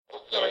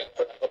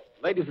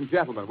Ladies and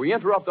gentlemen, we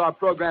interrupt our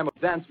program of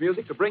dance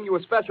music to bring you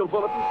a special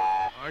bulletin.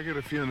 I get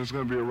a feeling there's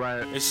going to be a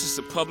riot. It's just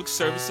a public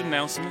service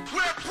announcement.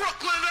 Where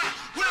Brooklyn at?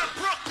 Where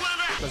Brooklyn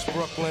at? Because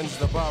Brooklyn's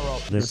the borough.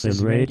 This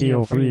is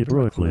Radio Free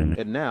Brooklyn.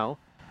 And now,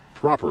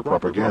 Proper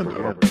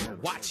propaganda.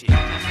 Watch it.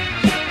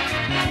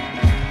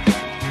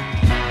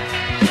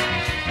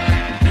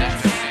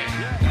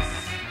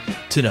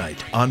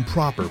 Tonight on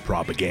Proper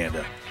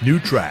Propaganda, new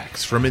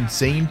tracks from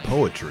Insane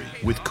Poetry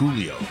with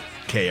Coolio,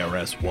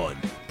 KRS ONE,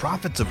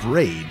 Prophets of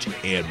Rage,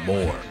 and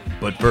more.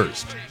 But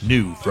first,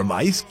 new from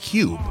Ice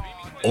Cube,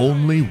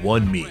 Only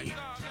One Me.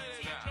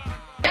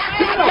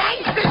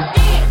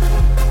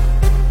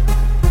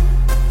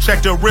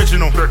 Check the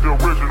original.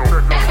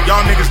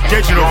 Y'all niggas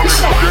digital.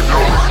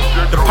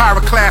 The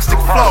pyroclastic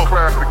flow.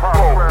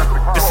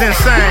 It's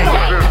insane.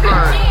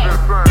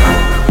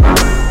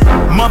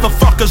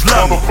 Motherfuckers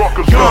love me.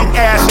 Young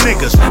ass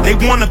niggas, they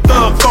wanna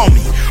thug for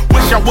me.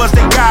 Wish I was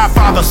their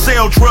godfather,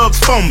 sell drugs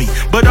for me.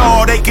 But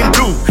all they can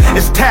do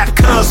is tap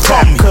cuz for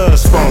me.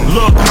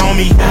 Look,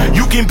 homie,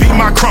 you can be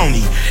my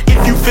crony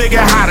if you figure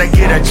how to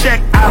get a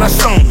check out of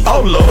Sony.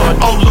 Oh Lord,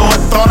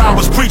 thought I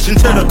was preaching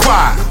to the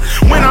choir.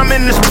 When I'm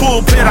in this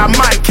pulpit, I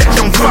might catch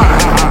on fire.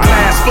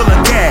 Glass full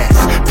of gas,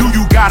 do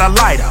you got a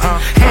lighter?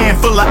 Hand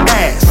full of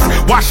ass,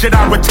 why should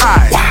I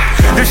retire?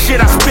 This shit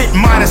I spit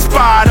might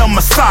inspire the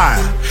Messiah.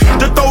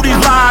 To throw these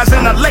lies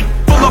in a lake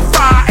full of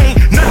fire, ain't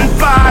nothing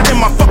fly in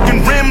my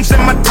fucking rims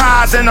and my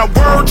ties. And a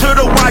word to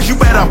the wise, you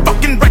better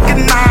fucking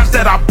recognize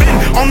that I've been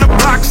on the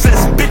block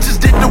since bitches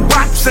did the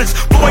watch, since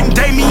Floyd and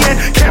Damien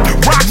kept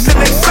rocks in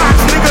their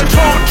socks. Nigga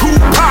taught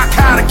Tupac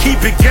how to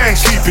keep it gang.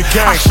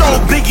 I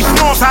showed Biggie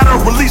Smalls how to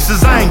release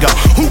his anger.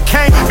 Who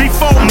came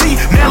before me?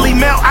 Melly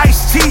Mel,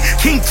 Ice-T,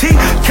 King T,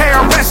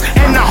 KRS,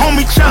 and the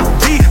homie Chuck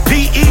D,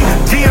 P.E.,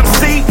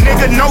 DMC.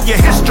 Nigga, know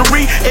your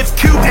history. If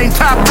Q ain't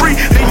top 3,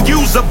 then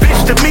use a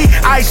bitch to me.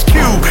 Ice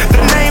Cube,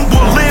 the name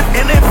will live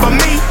in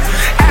infamy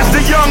as the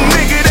young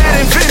nigga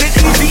that invented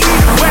Easy E,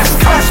 West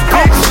Coast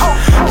bitch.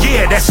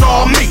 Yeah, that's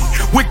all me.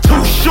 We're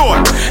too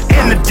short,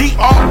 and the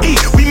D.R.E.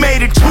 we made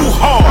it too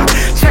hard.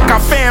 Check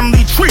our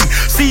family tree.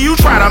 See you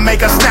try to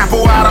make a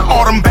snapple out of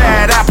all them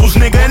bad apples,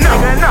 nigga. No.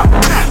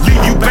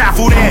 Leave you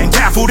baffled and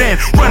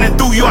running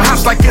through your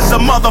house like it's a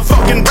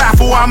motherfucking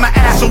raffle. I'm an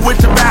asshole with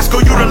Tabasco.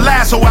 You the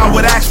last hoe I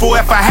would ask for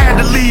if I had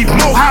to leave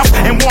Mo House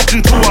and walk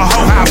into a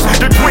hoe house.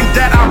 The drink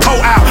that I pour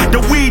out,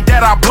 the weed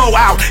that I blow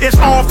out, it's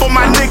all for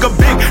my nigga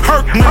Big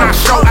Hurt when I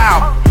show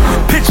out.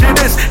 Picture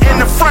this and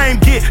the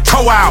frame get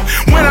toe out.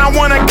 When I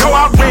wanna go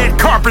out, red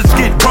carpets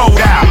get rolled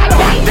out.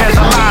 There's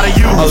a lot of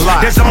you,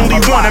 there's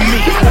only one of me.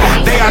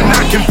 They are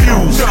not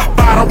confused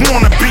by the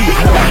wannabe.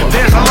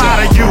 There's a lot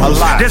of you,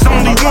 there's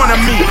only one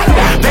of me.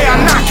 They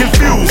are not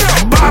confused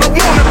by the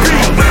wannabe.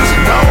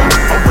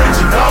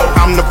 Original,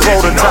 I'm the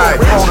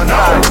prototype.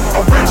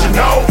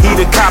 Original, he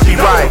the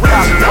copyright.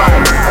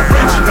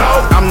 Original,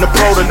 I'm the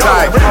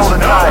prototype.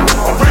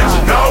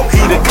 Original,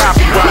 he the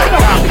copyright.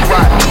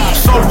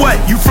 So what?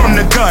 You from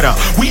the gutter.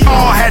 We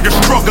all had to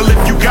struggle if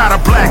you got a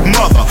black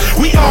mother.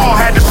 We all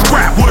had to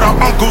scrap with our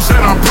uncles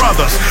and our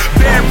brothers.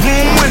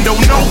 Bedroom window,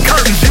 no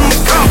curtains, use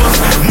covers.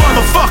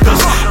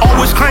 Motherfuckers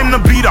always claim to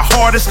be the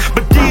hardest,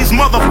 but these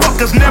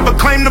motherfuckers never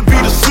claim to be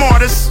the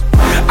smartest.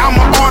 I'm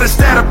an artist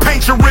that'll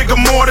paint your rigor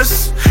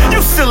mortis.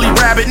 You silly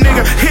rabbit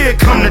nigga, here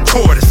come the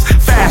tortoise.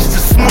 Fast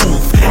is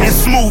smooth, and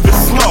smooth is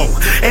slow.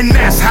 And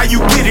that's how you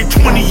get it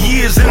 20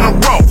 years in a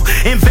row.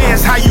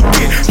 Advance how you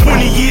get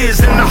 20 years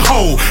in the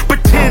hole.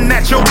 Pretend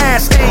that your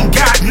ass ain't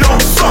got no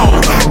soul.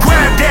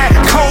 Grab that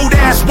cold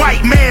ass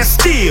white man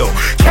steel.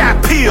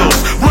 Cap peels,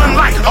 run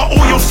like a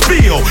oil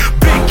spill.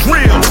 Big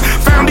drills,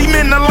 found him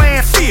in the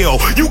landfill.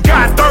 You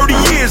got 30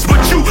 years, but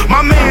you,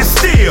 my man,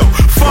 still.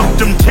 Fuck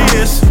them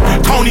tears,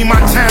 Tony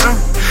Montana.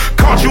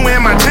 Caught you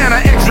in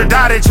Montana,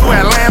 extradited to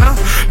Atlanta.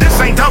 This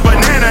ain't the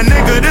banana,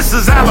 nigga, this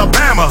is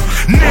Alabama.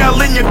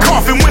 Nail in your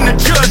coffin when the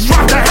judge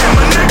dropped the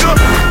hammer, nigga.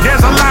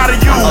 There's a lot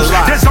of you,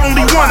 there's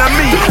only one of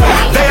me.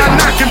 They are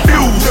not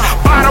confused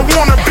by the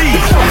wannabe.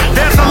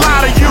 There's a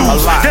lot of you,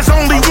 there's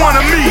only one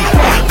of me.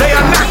 They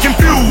are not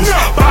confused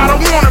by the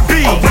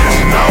wannabe.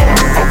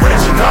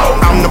 Original,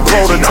 I'm the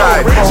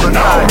prototype.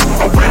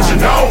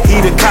 Original, he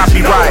the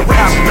copyright.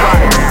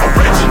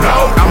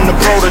 Original, I'm the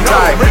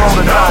prototype.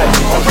 Original,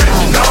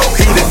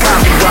 he the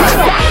copyright.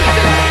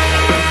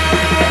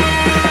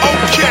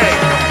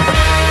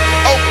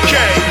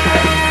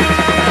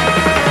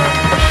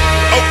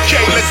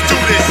 Okay, let's do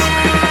this.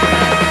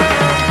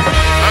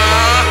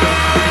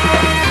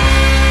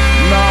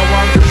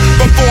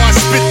 Before I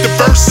spit the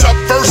verse up,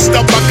 first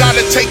up, I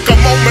gotta take a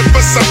moment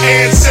for some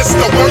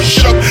ancestor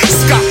worship.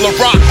 Scott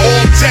LaRock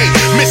all day,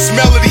 Miss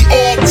Melody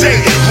all day,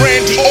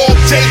 Randy all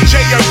day,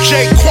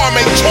 JMJ,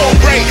 Kwame Ture.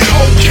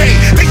 Okay,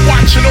 they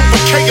watching over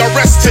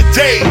KRS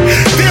today.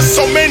 There's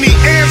so many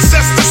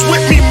ancestors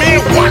with me,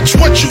 man, watch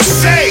what you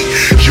say.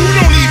 You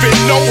don't even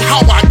know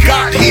how I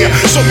got here.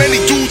 So many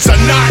dudes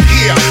are not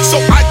here,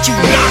 so I do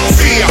not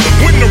fear.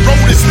 When the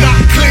road is not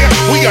clear,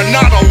 we are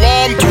not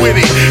alarmed with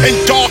it. And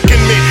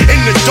darkenment, in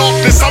the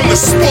darkness, I'm the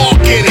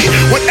spark in it.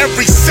 With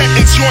every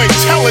sentence, you're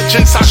intelligent.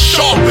 intelligence, I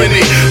sharpen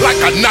it. Like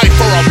a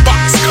knife or a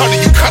box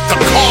cutter, you cut the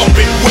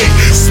carpet with.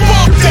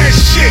 Spark that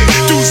shit.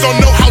 Dudes don't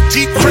know how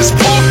deep Chris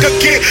Parker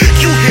get.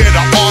 You hear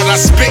the art I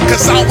spit,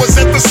 cause I was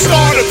at the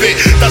start of it.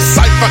 The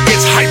cypher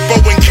gets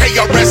hypo when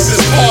KRS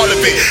is part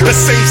of it. The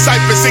same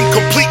cypher's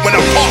incomplete when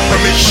apart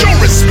from it. Show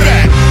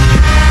respect.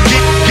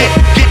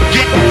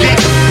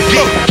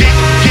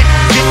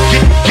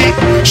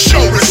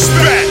 Show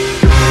respect.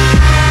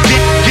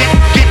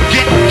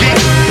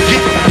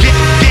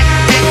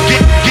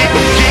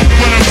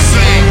 What I'm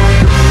saying.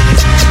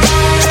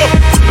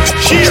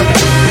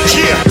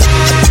 Yeah.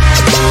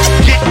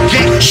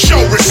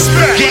 Show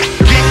respect.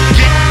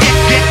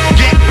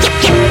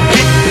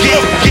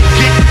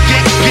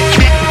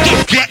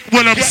 Get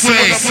what I'm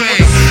saying.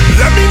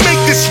 Let me make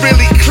this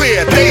really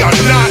clear. They are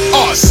not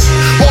us.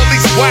 All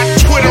these whack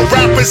Twitter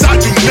rappers I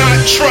do not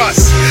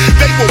trust.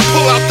 They will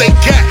pull out their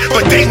gat,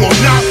 but they will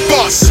not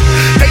bust.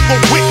 They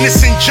will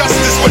witness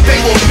injustice, but they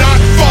will not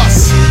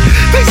fuss.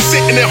 They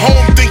sitting at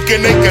home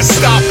thinking they can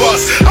stop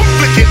us. I'm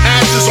flicking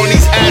ashes on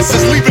these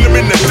asses, leaving them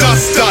in the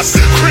dust.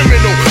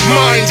 Criminal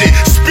minded,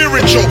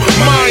 spiritual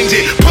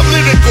minded,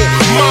 political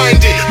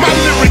minded. My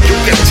lyric, you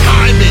can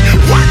time it.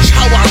 Watch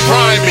how I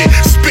rhyme it.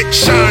 Spit,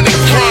 shine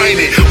and grind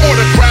it.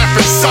 Autograph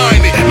and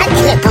sign it. No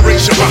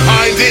corporation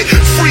behind it.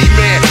 Free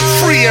man,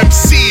 free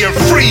MC and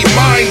free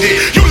minded.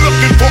 You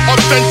looking for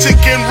authentic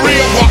and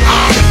real? Well,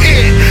 I'm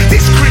in.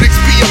 These critics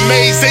be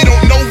amazed, they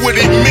don't know what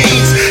it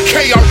means.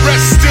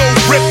 KRS still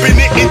ripping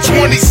it in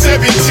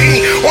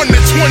 2017 on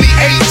the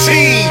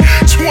 2018,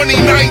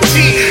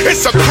 2019.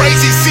 It's a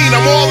crazy scene,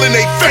 I'm all in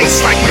they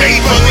face like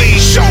Maybelline.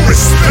 Show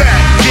respect.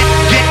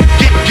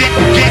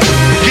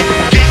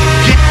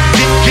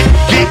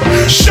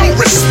 Show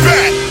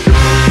respect.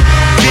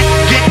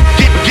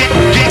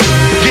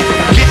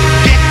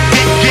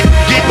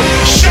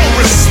 Show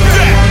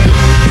respect.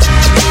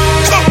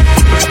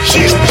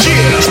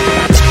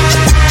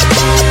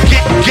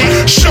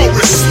 Yeah. Show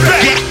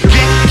respect.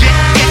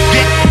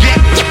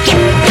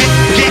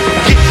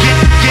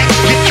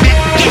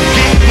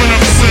 What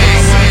I'm saying.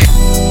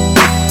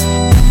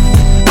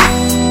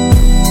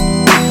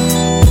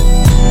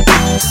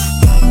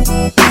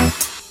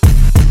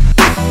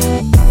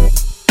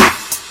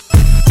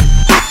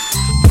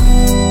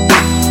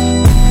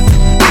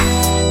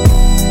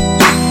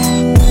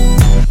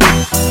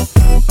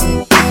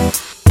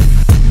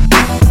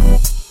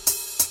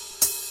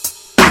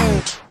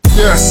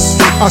 Yes,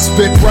 I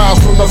spit rhymes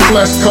from the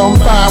flesh,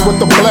 combined with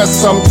the bless.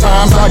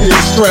 Sometimes I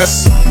get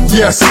stressed.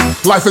 Yes,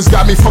 life has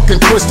got me fucking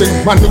twisted.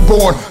 My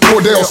newborn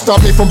Cordell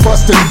stopped me from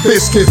busting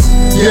biscuits.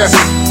 Yes,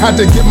 had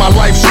to get my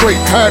life straight.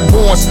 Had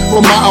warrants for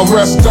my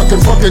arrest,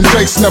 ducking fucking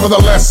jakes.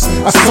 Nevertheless,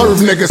 I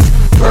serve niggas,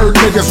 bird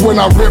niggas when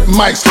I rip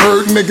mics.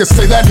 Heard niggas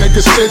say that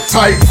nigga shit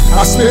tight.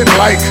 I spit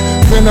like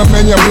venom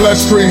in your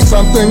bloodstream.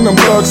 Something them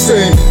thugs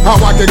sing.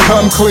 How I can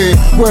come clean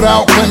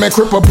without claiming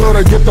crip or blood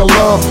to get the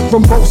love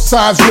from both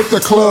sides with the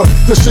club.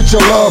 The shit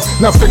you love,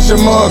 now fix your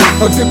mug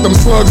or get them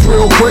slugs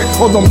real quick,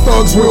 or them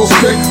thugs will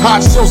stick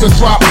hot shells and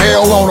drop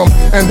hell on them,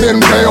 and then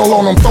bail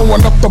on them,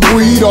 throwing up the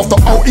breed off the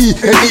OE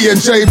and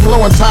E&J,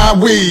 blowing Thai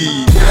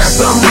weed.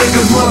 Some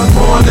niggas was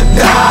born to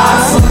die,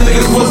 some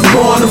niggas was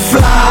born to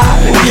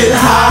fly and get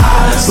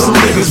high, some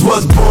niggas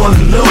was born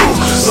to lose,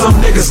 some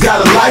niggas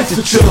got a life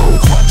to choose.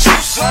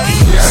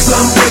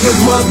 Some niggas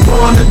was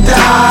born to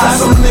die,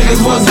 some niggas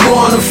was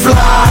born to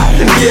fly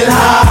and get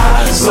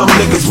high, some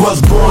niggas was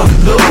born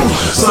to lose,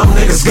 some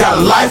niggas got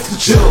a life to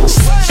choose.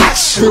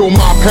 Feel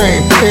my pain,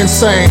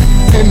 insane,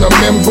 in the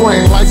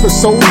membrane. Life is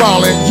so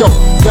violent, yo,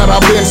 that I've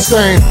been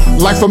stained.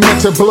 Like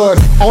fermented blood,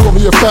 all over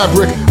your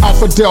fabric. Out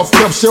for death,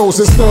 club shows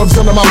and snubs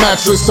under my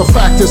mattress. The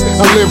fact is,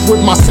 I live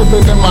with my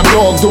sibling and my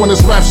dog doing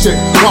this rap shit,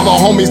 while the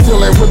homies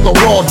dealing with the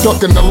raw,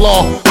 ducking the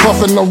law,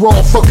 puffing the raw,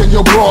 fucking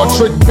your broad.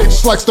 Trick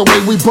bitch likes the way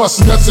we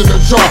bust nuts in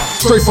the jaw.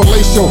 Straight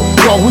fellatio,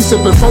 y'all, we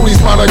sipping 40s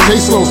by the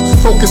caseloads.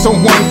 Focus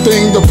on one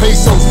thing, the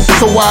pesos.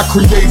 So I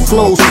create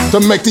flows to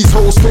make these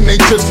hoes spin they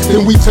chips.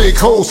 Then we take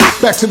hoes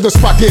back to the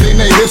spot, getting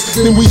they hips.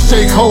 Then we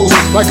shake hoes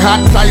like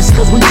hot dice,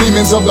 cause we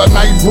demons of the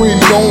night breed.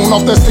 Going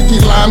off that sticky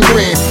lime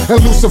green.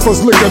 And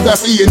Lucifer's liquor,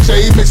 that's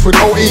E&J mixed with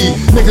OE.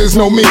 Niggas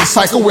know me,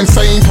 psycho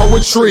insane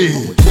poetry.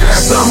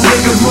 Some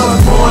niggas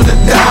was born to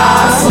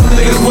die, some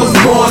niggas was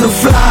born to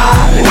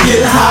fly and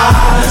get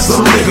high,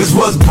 some niggas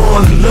was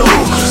born to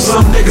lose,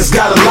 some niggas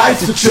got a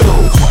life to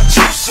choose.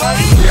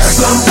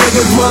 Some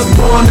niggas was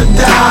born to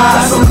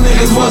die, some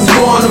niggas was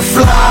born to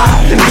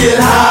fly and get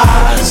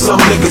high, some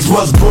niggas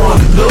was born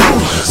to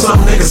lose, some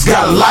niggas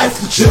got a life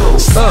to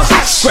choose.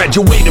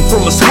 Graduated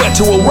from a square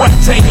to a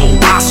rectangle,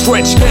 I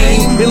stretch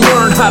game and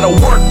learn how to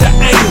work the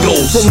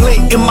angles. From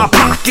lint in my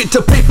pocket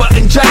to paper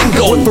and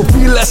Django, with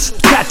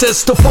realest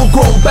catters to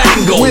full-grown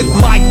bango. With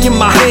mic in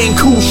my hand,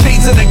 cool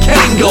shades of the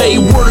Kango. Lay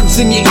words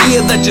in your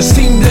ear that just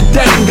seem to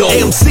dangle.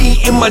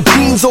 AMC in my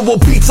jeans over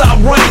beats I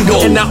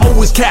wrangle, and I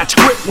always catch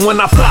grip when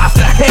I fly off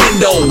the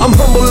handle. I'm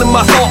humble in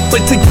my thought,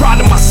 but take pride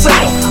in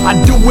myself. I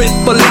do it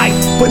for life,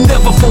 but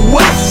never for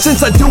wealth.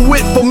 Since I do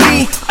it for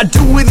me, I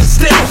do it in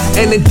stealth.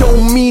 And it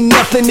don't mean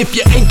nothing if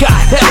you ain't got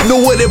help. Know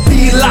what it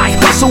be like,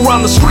 hustle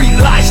around the street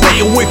lights,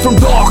 stay away from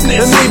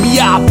darkness, and maybe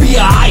I'll be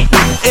alright.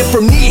 And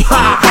from knee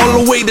high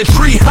all the way to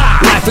tree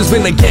high, life has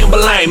been a gamble,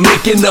 I ain't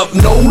making up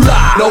no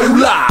lie, no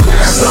lie.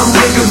 Some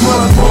niggas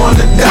was born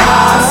to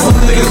die, some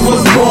niggas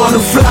was born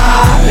to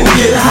fly and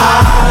get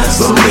high.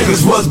 Some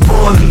niggas was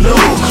born to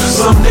lose,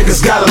 some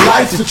niggas got a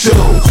life to choose.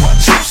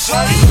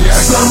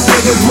 Some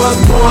niggas was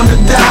born to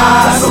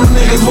die, some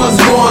niggas was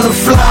born to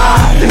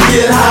fly and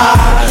get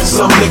high.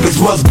 Some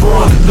niggas was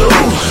born to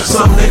lose,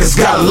 some niggas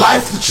got a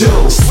life to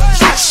choose.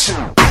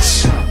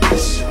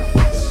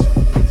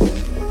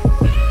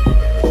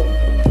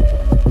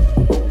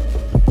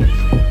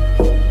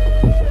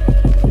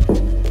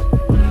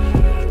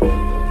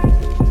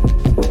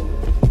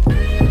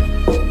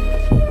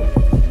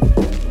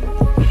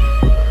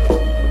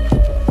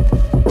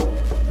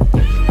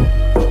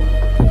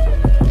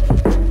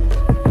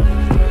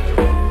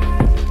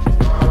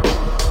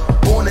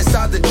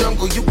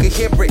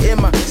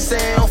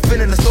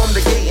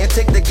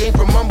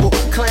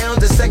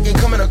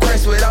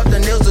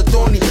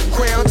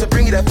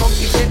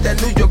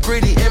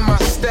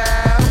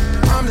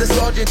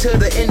 To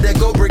the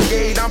Indigo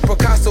Brigade, I'm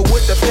Picasso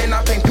with the pen.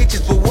 I paint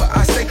pictures with what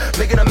I say,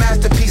 making a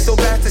masterpiece so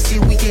fast to see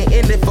we can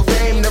end it for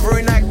fame. Never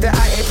an act that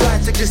I ain't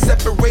plastic, just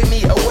separate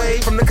me away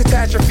from the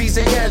catastrophes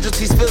and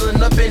casualties filling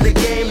up in the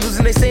game,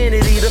 losing their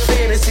sanity, the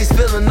fantasies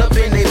filling up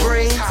in their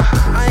brains.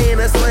 I ain't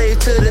a slave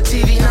to the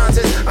TV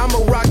nonsense, I'm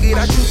a rocket,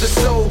 I shoot the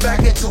soul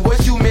back into a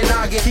human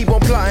noggin. Keep on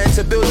plotting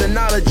to build the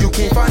knowledge you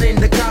can't find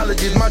in the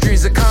colleges. My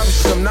dreams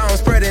accomplished them, now I'm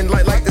spreading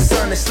light like the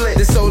sun is slit.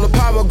 The solar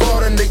power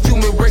garden, the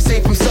human race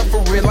ain't from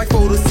suffering like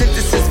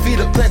photosynthesis, feed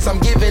the plants, I'm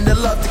giving the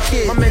love to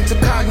kids. My mental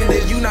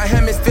cognitive, you not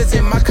hemispheres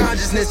in my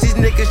consciousness. These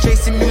niggas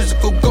chasing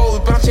musical goals,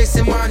 but I'm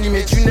chasing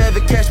monuments. You never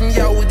catch me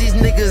out with these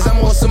niggas,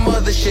 I'm on some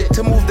other shit.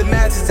 To move the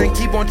masses and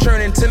keep on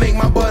churning, to make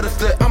my butter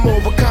flip. I'm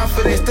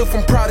overconfident, still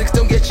from products,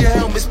 don't get your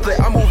helmet split.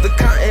 I move the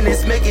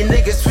continents, making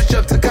niggas switch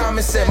up to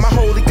common sense. My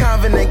holy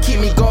covenant, keep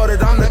me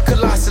guarded, I'm the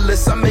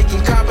colossalist. I'm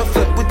making copper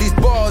flip with these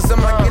bars,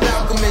 I'm like an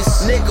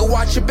alchemist. Nigga,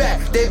 watch your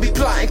back, they be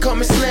plotting, come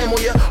and slam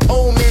on ya.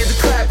 Old man to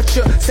clap at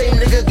ya, same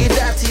nigga get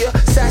after ya.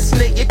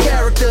 Assassinate your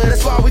character,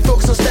 that's why we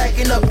focus on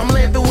stacking up. I'm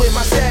lamping with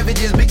my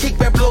savages, we kick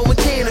back blowing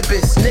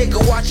cannabis. Nigga,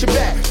 watch your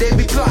back, they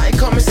be plotting,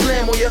 come and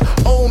slam on ya.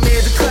 Old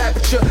man to clap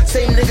at ya,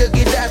 same nigga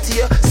get after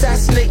ya.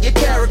 Assassinate your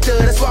character,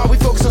 that's why we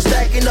focus on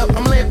stacking up.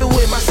 I'm lamping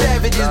with my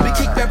savages, we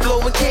kick back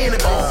blowing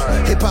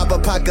cannabis. Hip-hop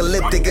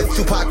apocalyptic, if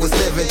Tupac was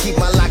living, keep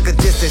my lock a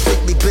distance,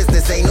 strictly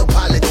business, ain't no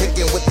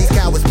politicking. With these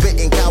cowards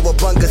spitting,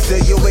 cowabunga,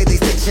 still your way they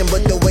fiction,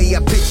 but the way I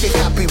pitch it,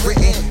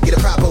 copywritten, get a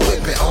proper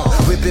whipping,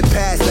 whip it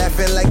past,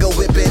 laughing like a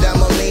whip it,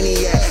 I'm a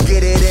maniac,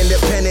 get it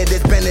independent,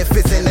 it's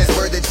benefits and that's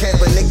worth the chance,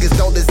 but niggas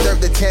don't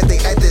deserve the chance, they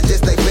acted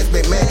just like Vince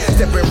McMahon,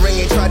 separate ring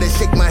and try to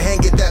shake my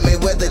hand, get that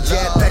Mayweather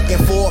jab, back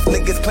and forth,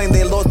 niggas claim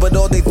they lost, but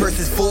all they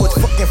verses forwards,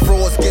 fucking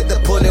frauds, get the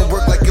pudding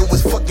work like it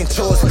was fucking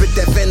chores, spit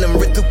that venom,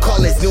 rip through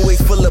college, new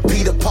age full of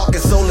Peter Parker,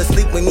 soul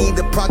asleep, we need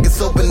the pockets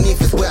so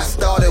beneath is where I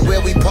started,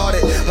 where we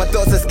parted, my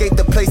thoughts escape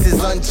the places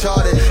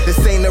uncharted, this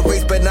ain't a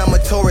race, but I'm a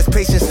tourist,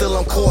 patient still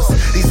on course,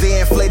 these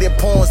air inflated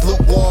pawns,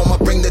 lukewarm, I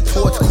bring the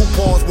torch,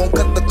 coupons, won't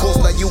cut the course,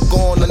 now you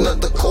gone,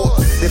 another course,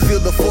 they feel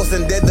the force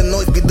and dead, the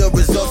noise be the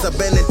results, I've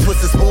been in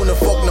twisted spoon and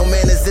fork, no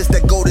man is this,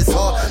 that gold is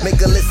hard, make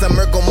a list, I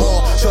murk them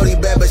all, shorty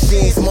bad but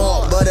she ain't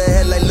small, but her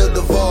head like Lil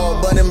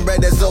Duval, but in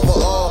bread that's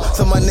overall,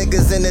 some my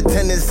niggas in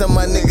attendance, some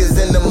my niggas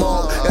in the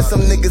mall, got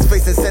some niggas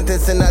facing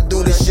sentence and I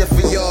do this shit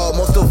for y'all,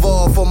 most of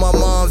all for my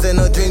moms and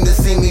her dream to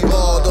see me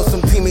ball, though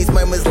some teammates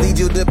might mislead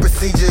you, the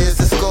procedure is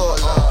the score.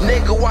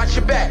 Nigga, watch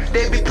your back,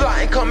 they be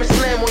plotting, come and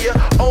slam on ya.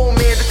 Old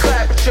man to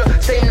clap at ya,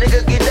 same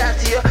nigga get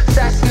after ya.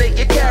 Assassinate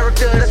your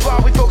character, that's why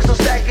we focus on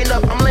stacking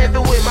up. I'm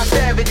lamping with my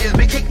savages,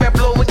 we kick back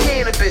blowing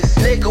cannabis.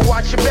 Nigga,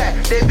 watch your back,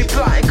 they be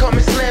plotting, come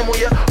and slam on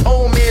ya.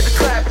 Old man to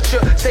clap at ya,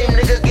 same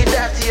nigga get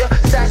after ya.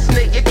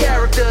 Assassinate your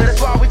character,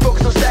 that's why we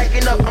focus on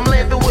stacking up. I'm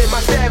lamping with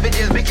my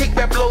savages, we kick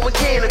back blowing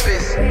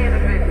cannabis.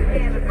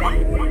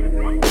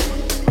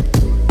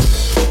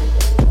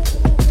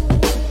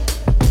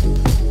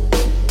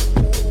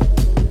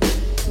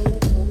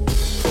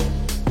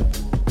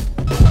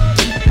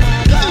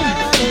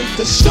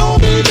 To show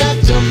me that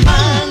you're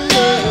mine,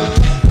 girl.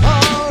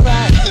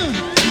 Alright,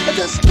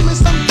 just give me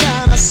some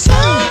kind of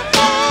sign.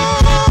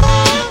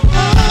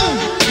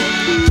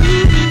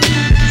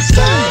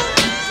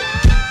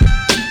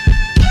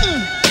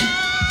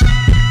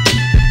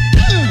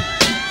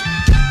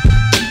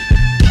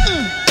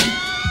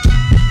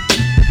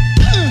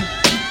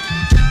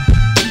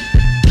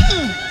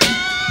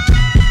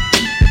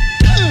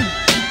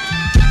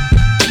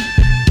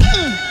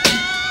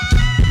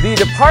 The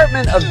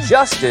Department of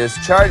Justice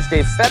charged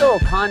a federal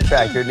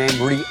contractor named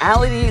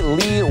Reality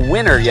Lee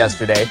Winner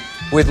yesterday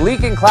with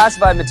leaking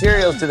classified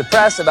materials to the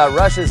press about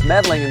Russia's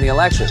meddling in the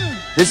election.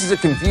 This is a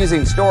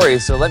confusing story,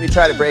 so let me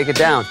try to break it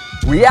down.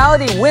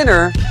 Reality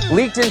Winner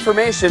leaked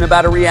information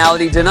about a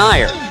reality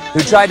denier who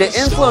tried to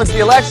influence the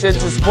election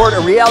to support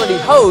a reality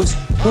host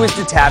who is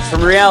detached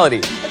from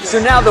reality. So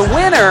now the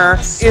winner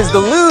is the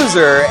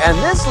loser, and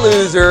this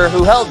loser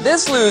who helped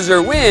this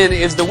loser win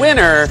is the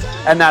winner,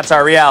 and that's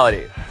our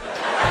reality.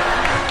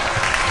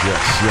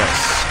 Yes.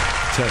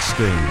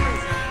 Testing.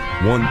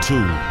 1, 2.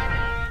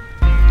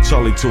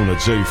 Charlie Tuna,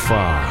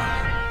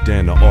 J5.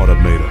 Dan the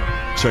Automator.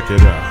 Check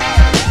it out.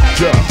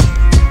 Yeah.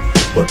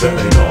 But that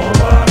ain't all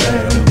I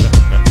am.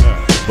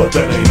 But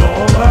that ain't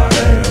all I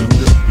am.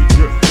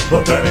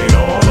 But that ain't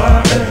all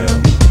I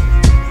am.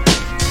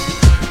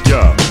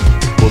 Yeah.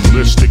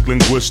 Ballistic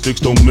linguistics,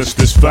 don't miss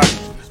this fact.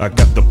 I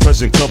got the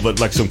present covered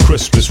like some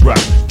Christmas wrap.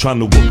 Trying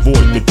to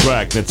avoid the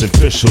dragnets and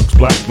fish hooks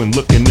black. When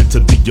looking into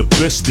the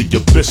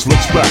abyss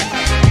looks back.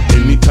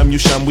 Anytime you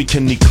shine, we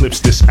can eclipse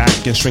this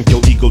act and shrink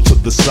your ego to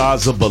the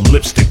size of a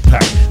lipstick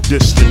pack.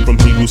 Distant from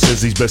he who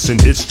says he's best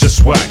and it's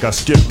just whack. I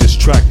skip this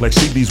track like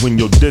CDs when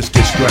your disc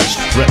gets scratched.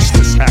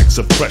 Restless acts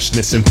of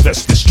freshness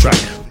infest this track.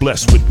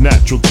 Blessed with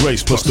natural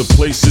grace, plus the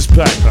place is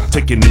packed.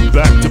 Taking it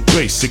back to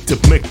basic to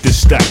make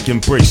this stack.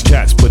 Embrace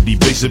cats, but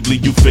evasively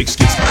you fakes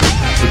get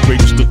the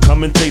greatest of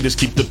commentators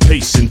keep the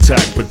pace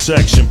intact.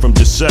 Protection from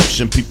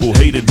deception, people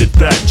hated it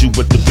that. You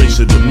at the base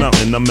of the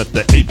mountain, I'm at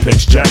the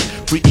apex jack.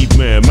 Free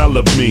man,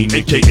 Malamine,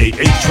 aka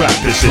A-Trap.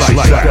 This is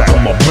like that.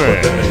 I'm a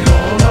man,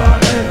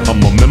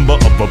 I'm a member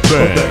of a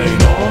band,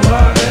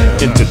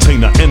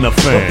 entertainer and a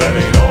fan.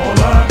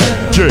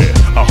 Yeah,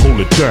 I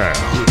hold it down.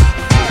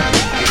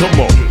 Come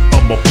on,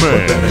 I'm a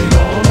man,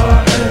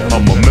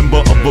 I'm a member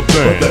of a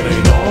band,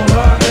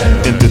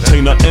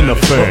 entertainer and a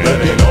fan.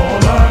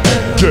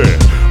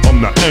 Yeah,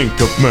 I'm the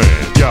anchor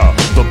man. Yeah,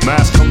 the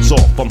mask comes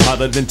off, I'm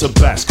hotter than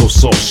Tabasco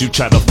sauce. You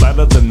chatter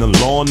flatter than the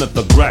lawn that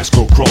the grass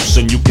grow cross.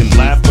 And you can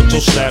laugh, but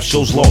your staff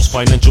shows lost.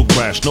 Financial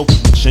crash, no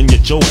in your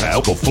Joe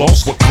Hal. Go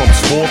floss, what comes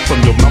forth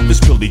from your mouth is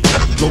purely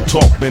no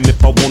talk, man.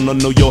 If I wanna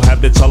know your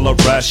habits, I'll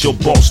harass your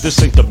boss. This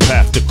ain't the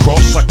path to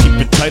cross. I keep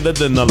it tighter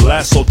than a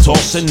lasso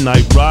toss. And I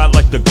ride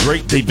like the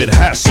great David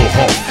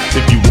Hasselhoff.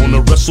 If you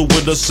wanna wrestle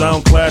with us,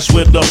 sound clash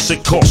with us,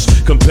 it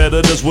costs.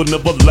 Competitors will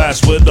never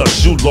last with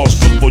us. You lost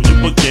before you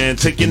began,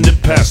 taking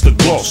it past the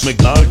gloss. Make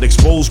not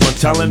expose my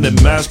talent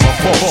and mask my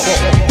faults.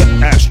 The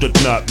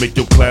astronaut make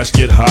your class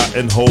get hot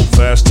and hold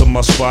fast to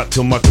my spot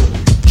till my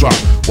drop.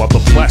 While the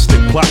plastic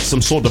plots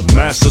some sort of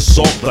mass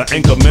assault, the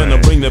anchor men will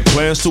bring their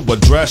plans to a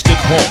drastic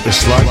halt.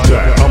 It's like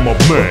that. I'm a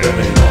man,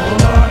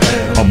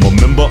 I'm a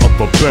member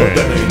of a band,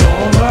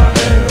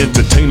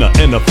 entertainer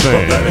and a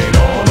fan.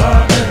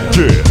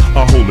 Yeah,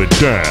 I hold it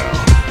down.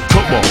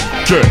 Come on,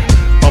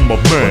 yeah, I'm a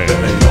man,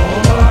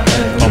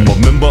 I'm a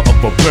member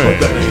of a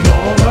band,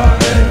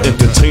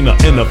 entertainer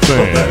and a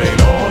fan.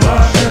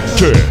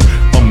 Yeah,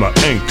 I'm the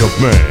anchor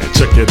man.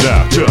 Check it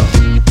out. Yeah.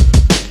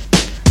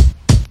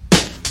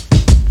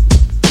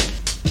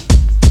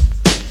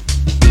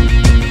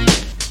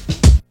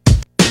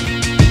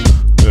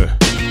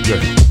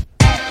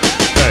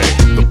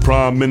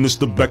 Prime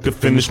Minister back to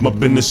finish my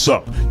business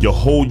up. Your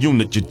whole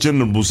unit, your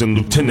generals and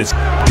lieutenants.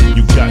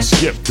 You got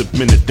skipped the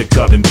minute that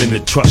God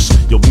invented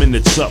trust. Your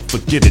minute's up,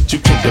 forget it, you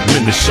can't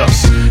diminish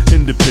us.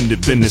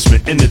 Independent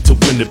businessman, in it to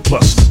win it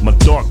plus. My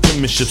dark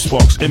penmanship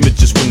sparks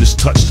images when it's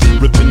touched.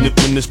 Ripping it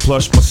when it's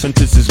plush, my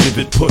sentences give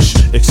it push.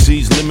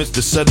 Exceeds limits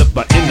to set up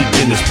by any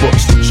Guinness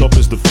books. Sharp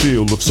as the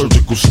feel of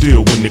surgical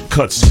steel when it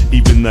cuts.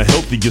 Even the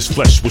healthiest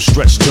flesh will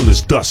stretch till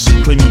it's dust.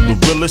 Claim you the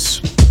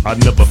realest? I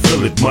never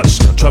feel it much.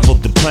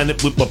 Traveled the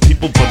planet with my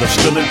people, but I'm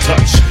still in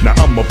touch. Now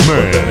I'm a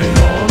man,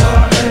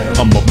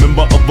 I'm a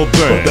member of a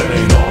band,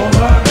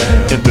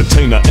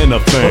 entertainer and a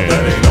fan.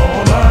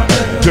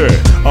 Yeah,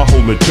 I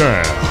hold it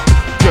down.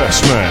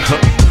 Yes, man,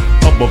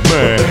 I'm a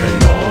man,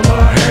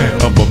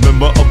 I'm a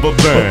member of a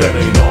band,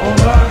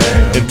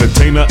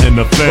 entertainer and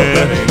a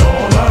fan.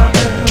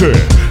 Yeah,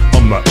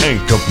 I'm the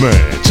anchor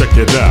man. Check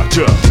it out.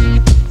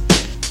 Yeah.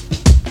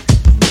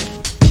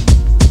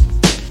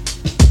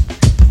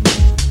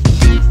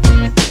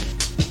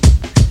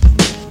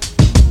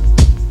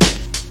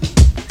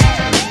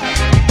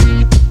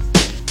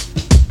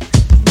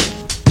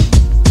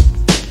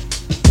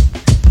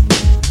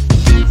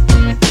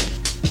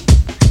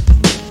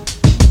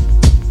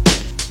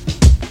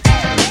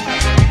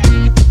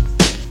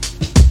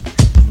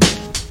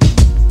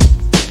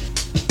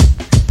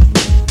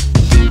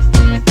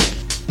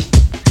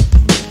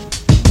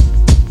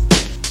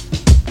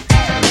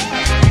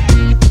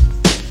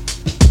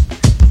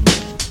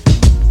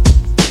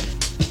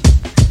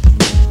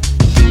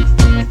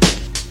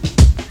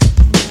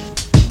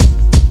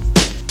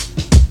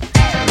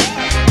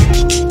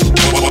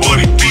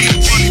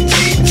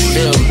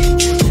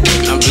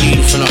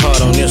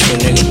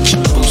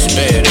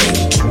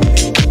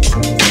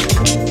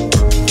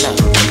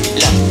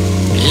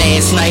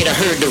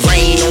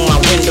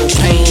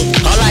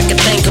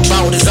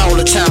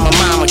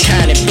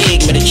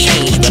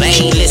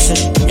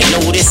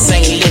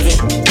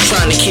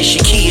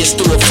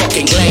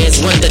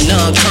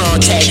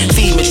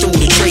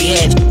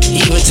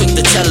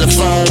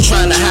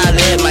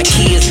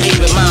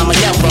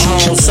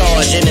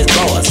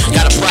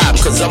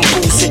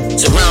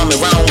 Surround me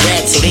round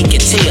rats so they can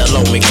tell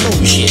on me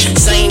cool shit.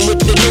 Same with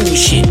the new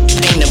shit.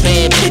 Paint a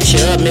bad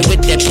picture of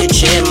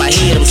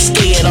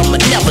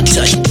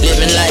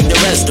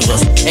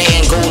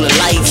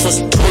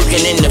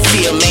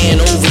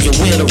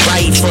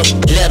safer.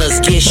 Letters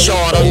get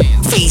shorter,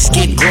 face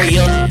get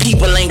grayer.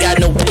 People ain't got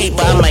no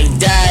paper, I might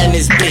die in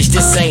this bitch.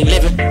 This ain't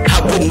living.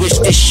 I wouldn't wish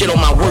this shit on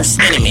my worst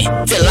enemy.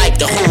 Feel like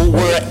the whole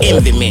world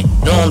envy me.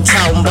 Know what I'm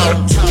talking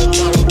about?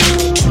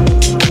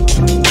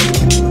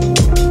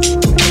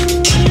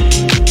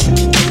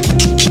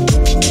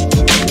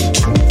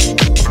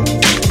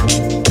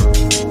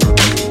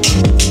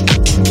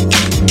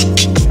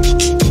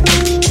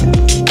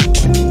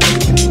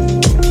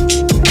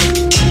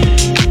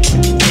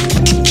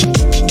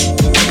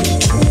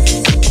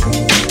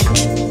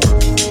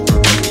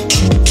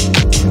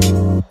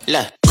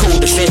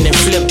 Co-defendant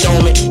flipped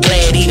on me,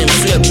 glad he done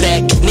flipped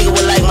back. Nigga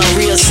was like my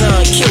real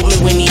son, killed me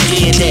when he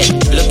did that.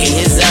 Look in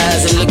his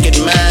eyes and look at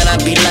mine, I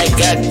be like,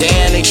 God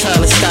damn, they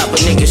tryna stop a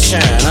nigga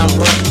shine. I'm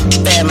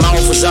broke, bad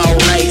mouth was all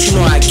night, you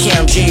know I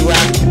can't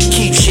J-Rock.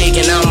 Keep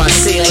shaking out my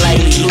cell like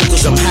Lee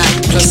Lucas, I'm hot.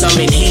 Plus I'm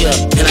in here,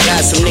 and I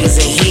got some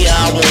niggas in here,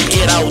 I won't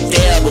get out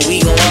there, but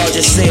we gon' all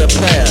just say a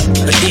prayer.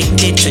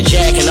 Addicted to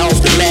jacking off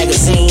the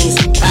magazines,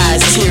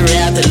 eyes teary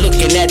after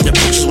looking at the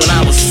pictures when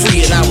I was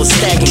free and I was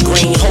stacking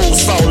green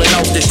holes falling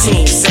off the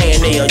team,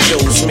 saying they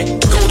adjust me.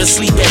 Go to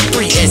sleep at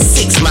 3, at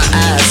 6, my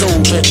eyes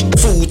open.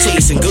 Food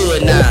tasting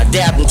good now,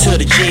 dabbing to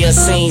the jail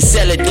scene.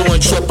 Sell it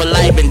doing triple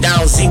life, been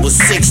down Z was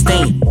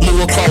 16.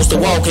 Move across the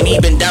walk and he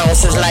been down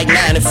since like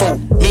 94.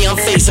 Me, I'm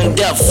facing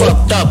death,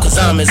 fucked up, cause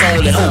I'm his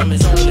only hope.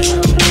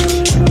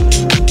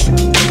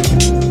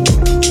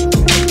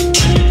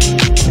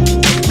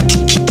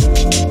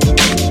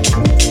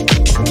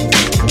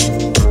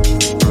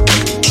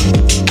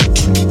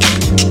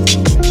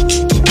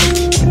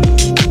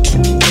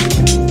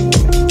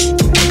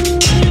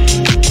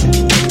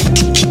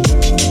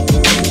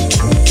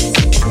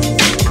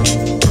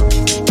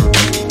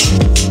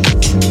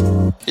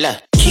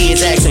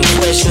 Kids asking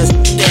questions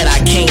that I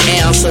can't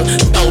answer.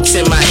 Thoughts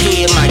in my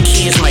head, my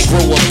kids might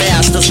grow up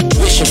bastards.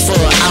 Wishing for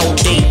an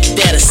outdate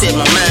that'll set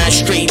my mind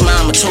straight.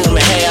 Mama told me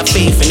have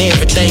faith and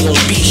everything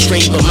gon' be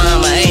straight. But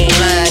mama ain't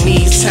lying,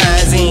 these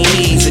times ain't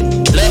easy.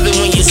 Love it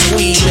when you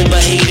squeeze me,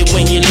 but hate it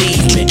when you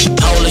leave me.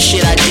 All the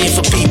shit I did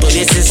for people,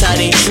 this is how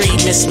they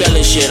treat me.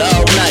 Smelling shit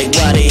all night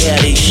while they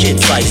had they shit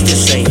fights.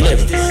 This ain't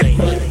living.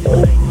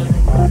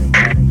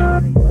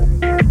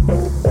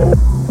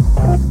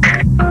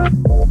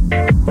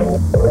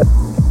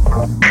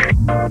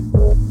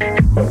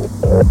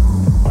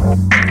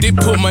 They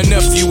put my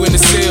nephew in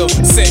the cell,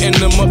 setting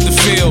them up to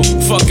fail.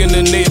 Fucking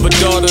the neighbor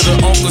daughter, the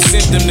uncle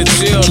sent them to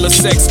jail. A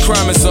sex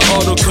crime is an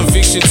auto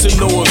conviction to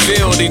no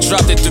avail. They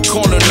dropped at the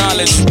corner,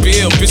 knowledge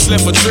bail. Bitch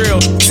left a trail,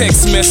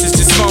 text message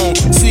his phone.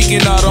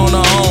 Sneaking out on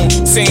her own,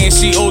 saying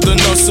she old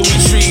enough, so we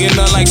treating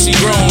her like she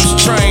grown.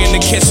 She trying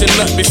to catch a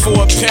nut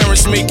before her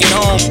parents make it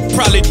home.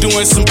 Probably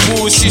doing some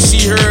bullshit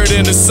she heard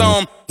in the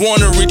song.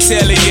 Wanna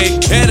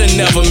retaliate, that'll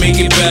never make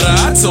it better.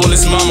 I told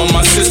his mama, my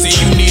sister,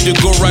 you need to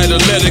go write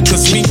a letter.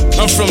 Cause me,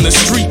 I'm from the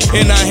street,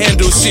 and I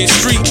handle shit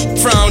street.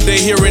 Frown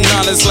they hearing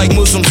knowledge like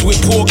Muslims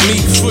with pork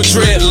meat.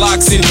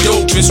 Dreadlocks and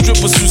dope, and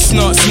strippers who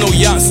snorts. No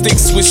yacht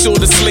sticks with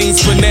shoulder slings,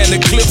 banana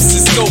clips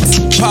and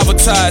scopes.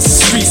 Povertize the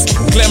streets,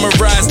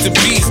 glamorize the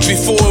beef.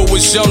 Before it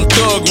was Young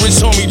Thug, Rich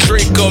Homie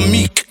Drake or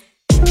Meek.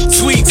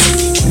 Sweets,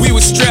 we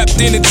was strapped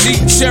in a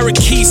Jeep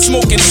Cherokee,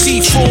 smoking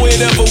chief for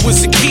whatever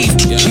was the key.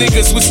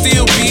 Niggas was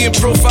still being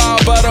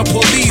profiled by the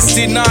police.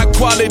 Denied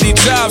quality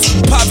jobs,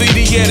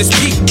 poverty at its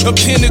peak. A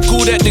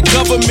pinnacle that the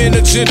government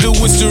agenda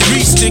was to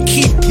reach. To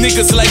keep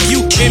niggas like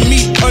you and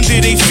me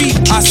under their feet.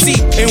 I see,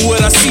 and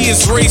what I see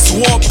is race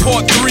war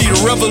part 3.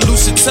 The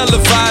revolution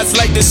televised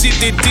like the shit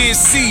they did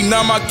see.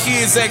 Now my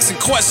kids asking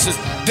questions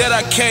that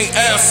I can't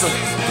answer.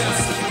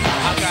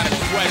 I got a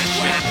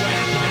question.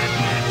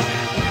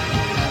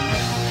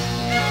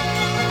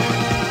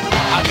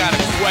 I got a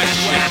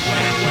question.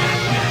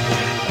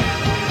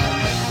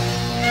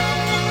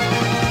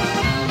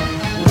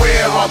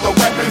 Where are the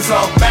weapons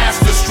of mass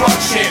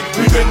destruction?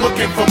 We've been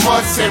looking for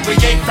months and we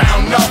ain't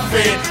found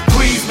nothing.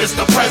 Please,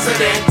 Mr.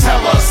 President,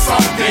 tell us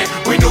something.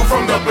 We knew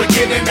from the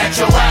beginning that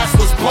your ass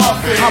was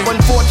bluffing. How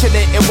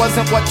unfortunate it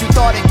wasn't what you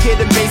thought it,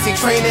 kid. In basic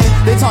training,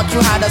 they taught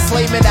you how to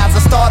slave it as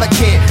a starter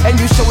kid. And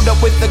you showed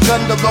up with the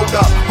gun to load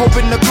up,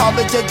 hoping the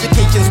college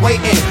education's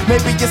waiting.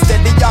 Maybe your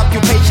steady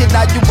occupation,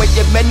 now you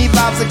weighing many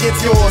lives against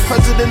yours.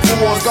 President's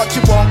wars got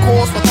you on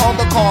course with all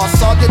the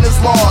costs. Sergeant is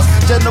lost,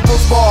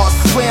 general's boss,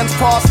 plans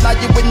crossed, now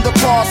you in the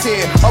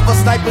crosshair of a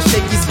sniper,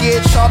 shaky,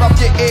 scared, shot up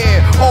your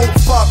ear. Oh,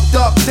 fucked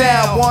up,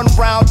 down, one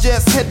round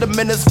just hit him,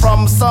 and it's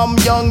from some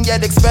young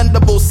yet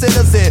expendable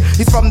citizen.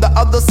 He's from the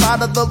other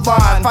side of the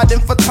line, fighting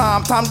for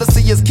time to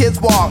see his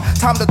kids walk,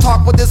 time to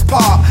talk with his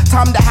pop,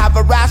 time to have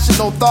a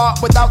rational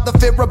thought without the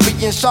fear of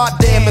being shot.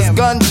 Damn, his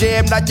gun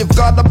jam, now you've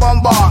got him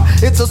on lock.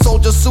 It's a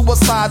soldier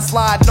suicide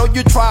slide, know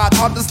you tried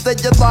hard to stay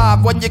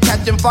alive when you're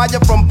catching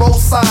fire from both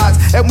sides.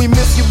 And we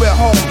miss you at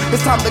home,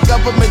 it's time the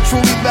government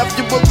truly left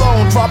you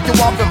alone. Drop you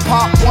off and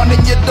pop one in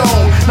your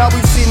dome. Now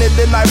we've seen it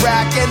in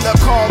Iraq and the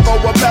Congo,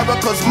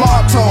 America's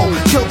motto.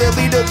 Kill their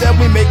leader, then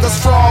we make a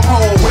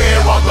stronghold.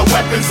 Where are the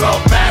weapons of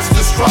mass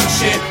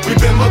destruction?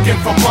 We've been looking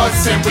for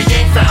months and we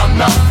ain't found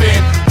nothing.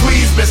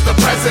 Please, Mr.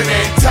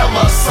 President, tell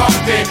us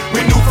something.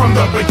 We knew from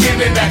the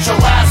beginning that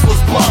your ass was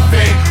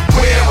bluffing.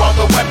 Where are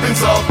the weapons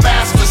of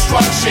mass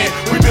destruction?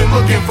 We've been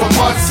looking for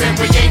months and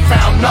we ain't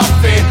found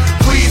nothing.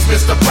 Please,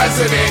 Mr.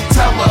 President,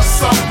 tell us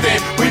something.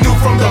 We knew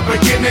from the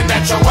beginning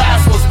that your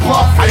ass was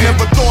bluffing. I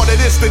never thought of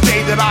this the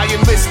day that I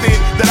enlisted,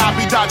 that I'd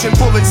be dodging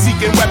bullets,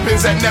 seeking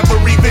weapons that never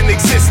even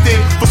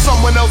existed. For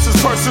someone else's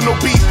personal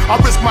beef,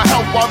 I risk my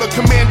health while the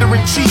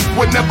commander-in-chief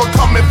would never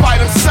come and fight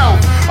himself.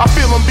 I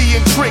feel I'm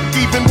being tricked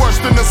even worse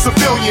than the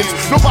civilians.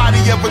 Nobody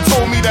ever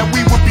told me that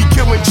we would be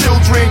killing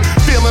children.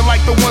 Feeling like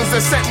the ones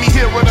that sent me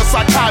here are the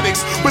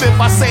psychotics. But if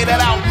I say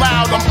that out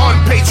loud, I'm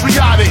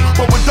unpatriotic.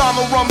 But when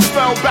Donald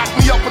Rumsfeld backed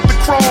me up with the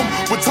chrome,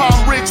 with Tom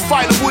Ridge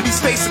fighting, would he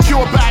stay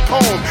secure back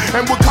home?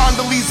 And with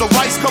Condoleezza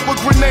Rice cover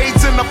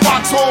grenades in the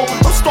foxhole,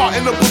 I'm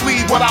starting to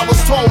believe what I was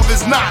told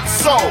is not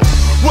so.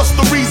 What's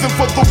the reason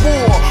for the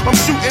war? I'm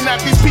shooting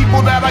at these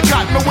people that I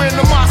got no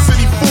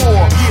animosity for.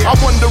 I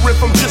wonder if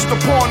I'm just a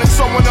pawn in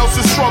someone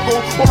else's struggle,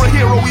 or a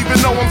hero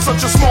even though I'm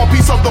such a small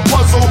piece of the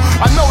puzzle.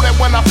 I know that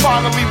when I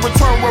finally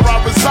return where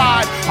I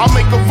reside, I'll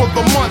make up for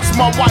the months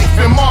my wife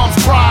and mom's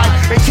cried,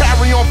 and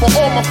carry on for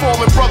all my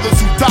fallen brothers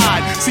who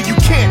died. See, you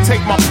can't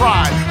take my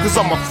pride,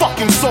 cause I'm a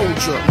fucking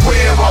soldier.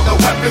 Where are the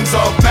weapons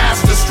of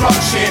mass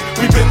destruction?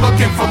 We've been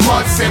looking for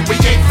months and we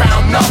ain't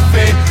found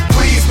nothing.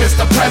 Please,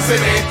 Mr.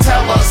 President,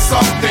 tell us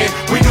something.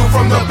 We knew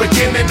from the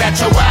beginning that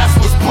your ass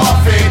was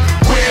bluffing.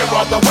 Where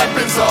are the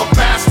weapons of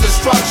mass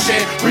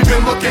destruction? We've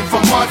been looking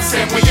for months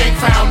and we ain't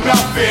found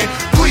nothing.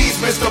 Please,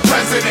 Mr.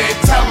 President,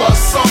 tell us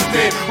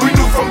something. We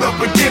knew from the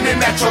beginning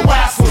that your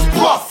ass was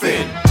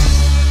bluffing.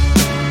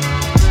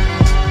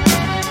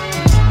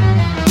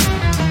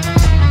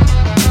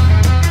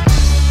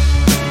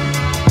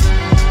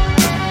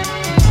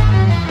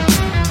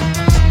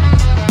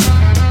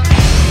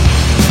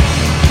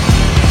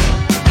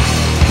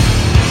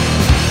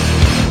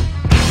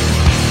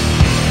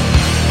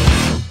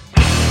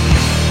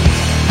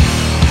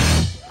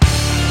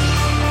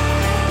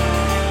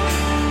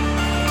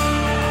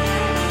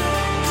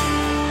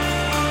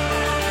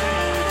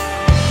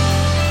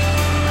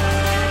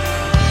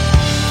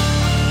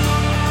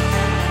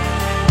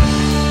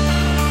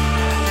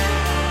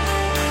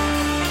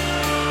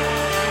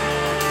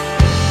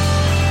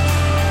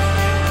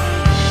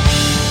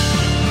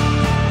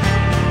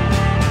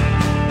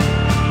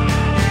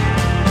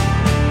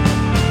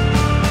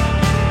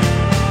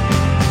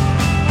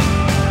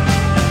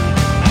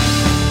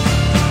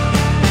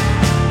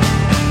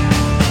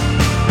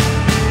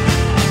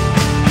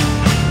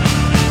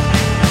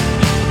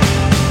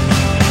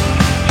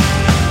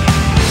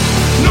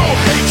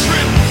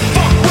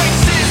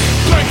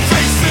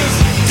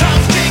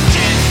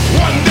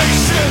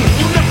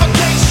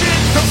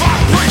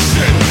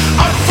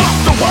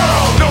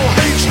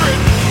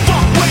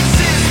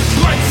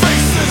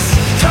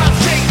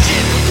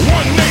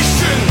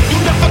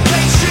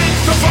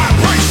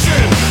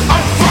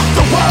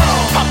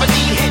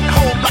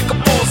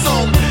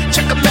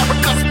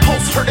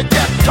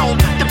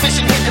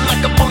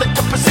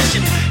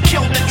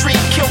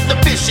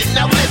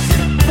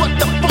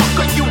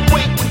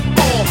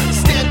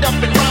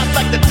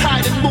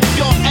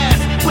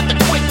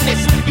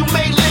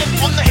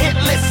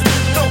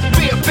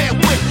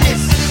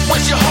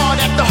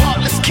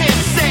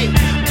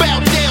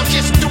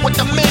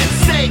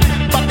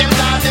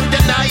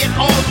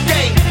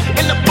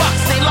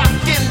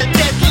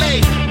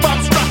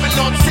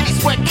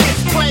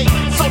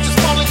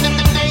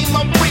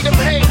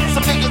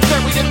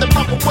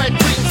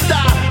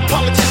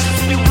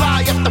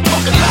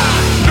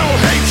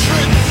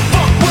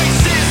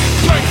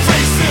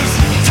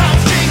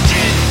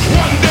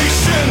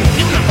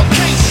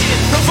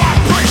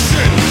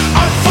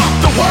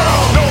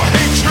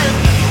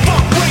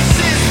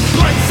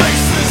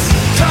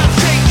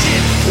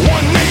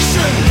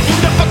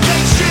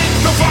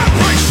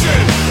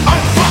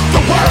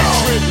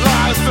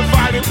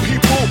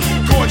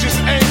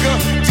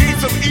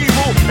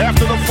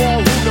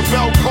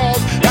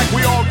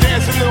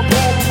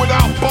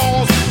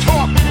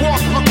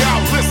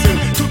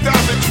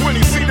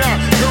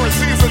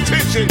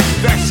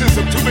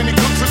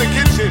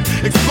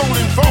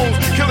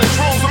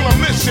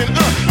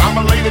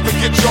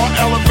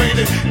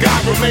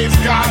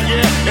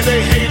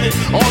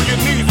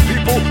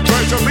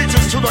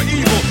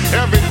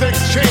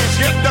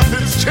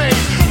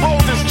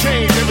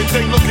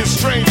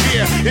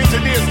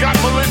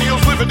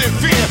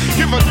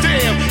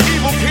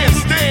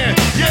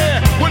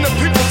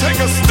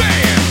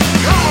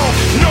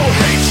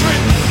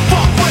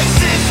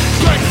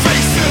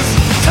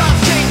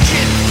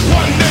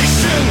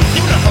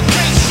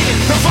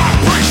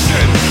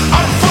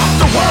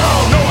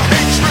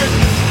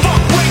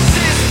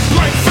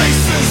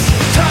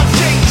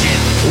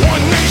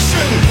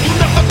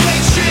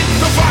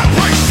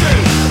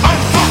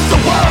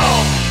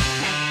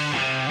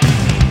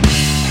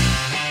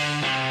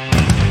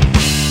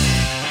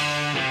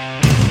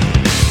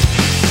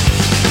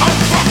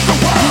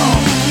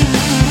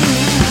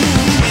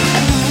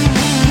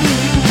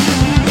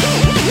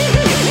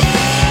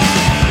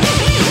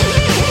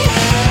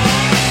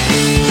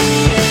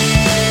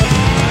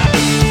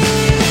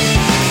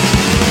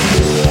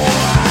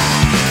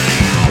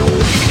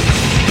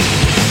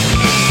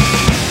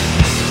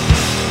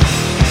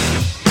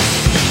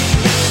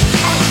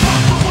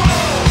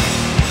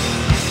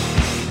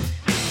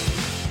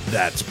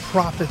 That's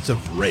Prophets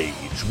of Rage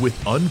with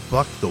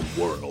Unfuck the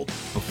World.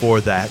 Before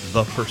that,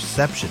 The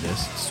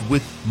Perceptionists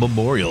with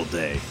Memorial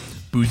Day.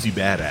 Boozy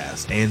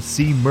Badass and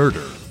C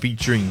Murder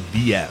featuring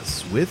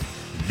VS with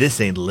This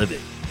Ain't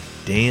Living.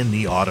 Dan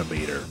the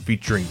Automator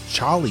featuring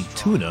Charlie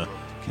Tuna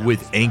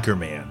with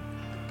Anchorman.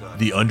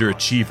 The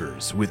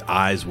Underachievers with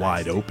Eyes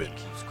Wide Open.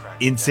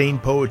 Insane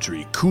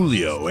Poetry,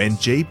 Coolio and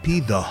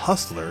JP the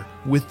Hustler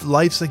with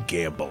Life's a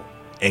Gamble.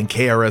 And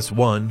KRS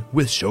ONE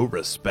with Show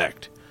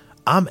Respect.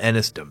 I'm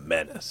Ennis the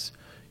Menace.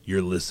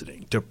 You're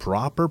listening to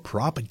Proper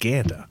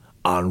Propaganda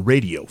on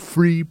Radio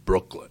Free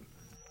Brooklyn.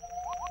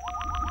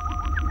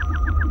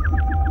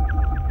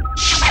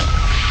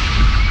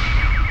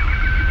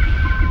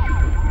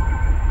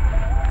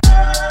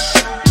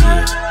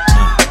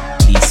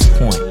 East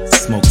Point,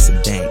 smoke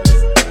some dank.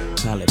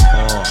 Call it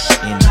Paul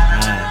in the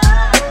eye.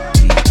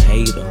 He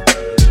hater.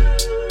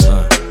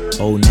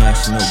 Old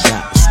National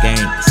got the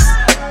skanks.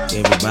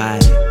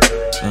 Everybody,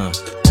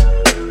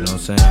 you know what I'm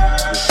saying?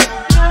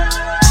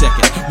 Check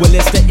it. Well,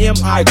 it's the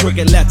M.I.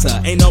 cricket letter,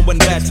 ain't no one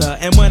better.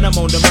 And when I'm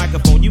on the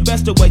microphone, you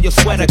best to wear your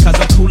sweater, cause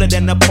I'm cooler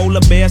than the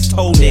polar bear's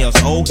toenails.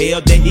 Oh hell,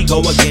 there he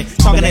go again,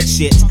 talking that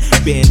shit.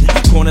 Bend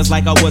corners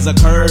like I was a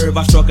curve,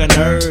 I struck a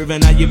nerve.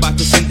 And now you about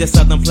to see the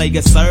southern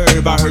player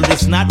serve. I heard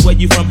it's not where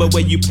you from, but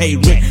where you pay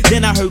rent.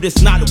 Then I heard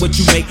it's not what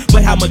you make,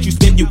 but how much you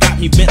spend. You got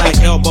me bent like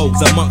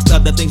elbows, amongst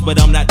other things, but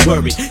I'm not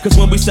worried, cause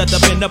when we set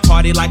up in the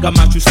party like I'm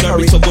out, you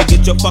scurry. So go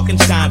get your fucking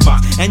shine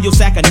box and your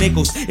sack of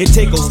nickels. It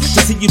tickles to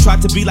see you try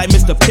to be like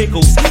Mr.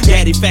 Pickles.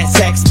 Daddy Fat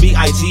Sacks,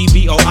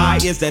 B-I-G-B-O-I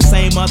is that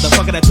same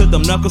motherfucker that took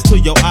them knuckles to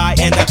your eye.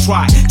 And I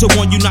try to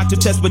warn you not to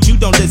test, but you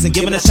don't listen.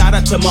 Giving a shout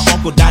out to my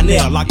Uncle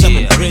Donnell, locked up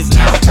in prison.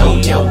 Now throw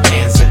your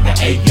hands in the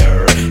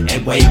air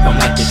and wave them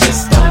like you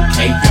just don't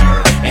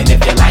care. And if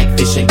you like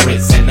fish and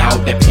grits and all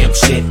that pimp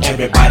shit,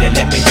 everybody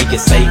let me hear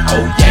you say,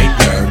 oh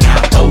yeah.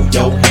 Now throw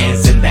your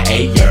hands in the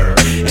air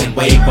and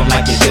wave them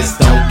like you just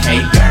don't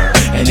care.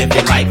 And if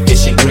you like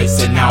fish and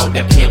grits and all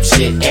that pimp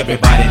shit,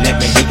 everybody let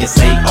me hear you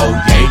say, oh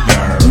yeah.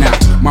 Now,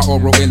 my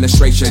oral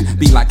illustration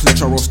be like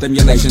clitoral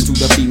stimulation to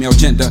the female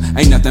gender.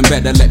 Ain't nothing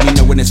better, let me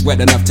know when it's wet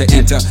enough to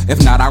enter.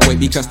 If not, I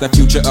wait because the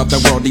future of the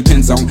world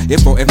depends on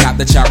if or if not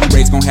the child we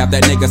raise gon' have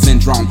that nigga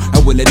syndrome.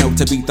 Or will it know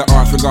to beat the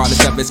odds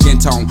regardless of its skin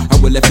tone? Or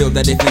will it feel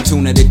that if in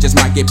tune it just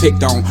might get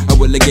picked on? Or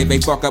will it give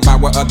a fuck about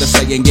what others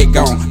say and get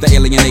gone? The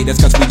alienators,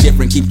 cause we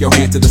different, keep your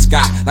hand to the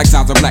sky. Like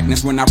sounds of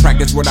blackness when I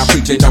practice what I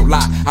preach and don't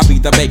lie. I be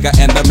the baker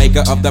and the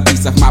maker of the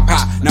piece of my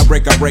pie. Now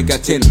breaker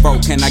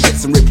tenfold, can I get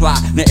some reply?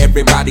 Now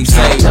everybody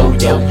say, throw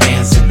your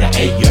hands in the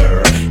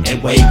air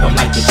and wave them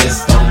like you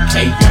just don't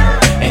care.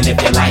 And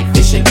if you like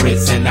fish and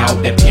grits and all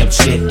that pimp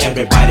shit,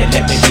 everybody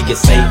let me hear you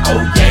say,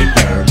 oh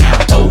yeah. Now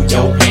throw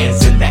your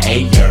hands in the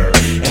air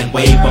and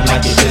wave them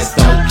like you just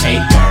don't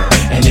care.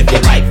 And if you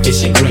like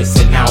fish and grits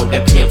and all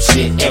that pimp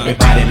shit,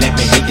 everybody let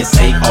me hear you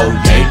say, oh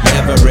yeah.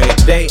 Every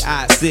day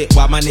I sit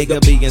while my nigga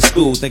be in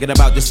school, thinking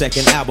about the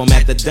second album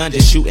at the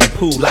dungeon, shooting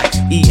pool like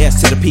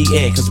ES to the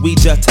PN, cause we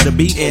just to the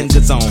B in the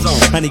zone.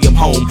 Honey, I'm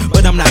home,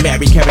 but I'm not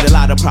married, carried a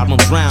lot of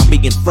problems round,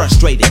 being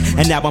frustrated.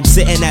 And now I'm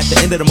sitting at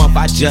the end of the month,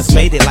 I just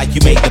made it like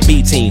you made the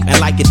B team. And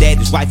like your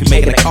daddy's wife, you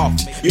making a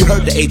coffee. You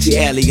heard the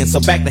ATL, so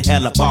back the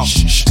hell up off.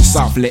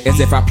 Softly, as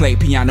if I played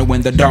piano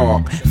in the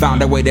dark.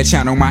 Found a way to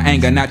channel my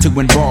anger, not to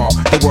involve.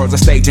 The world's a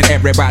stage and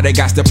everybody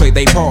got to play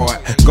their part.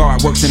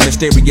 God works in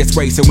mysterious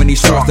ways, so when he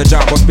starts the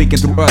job of speaking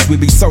through us, we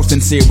be so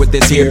sincere with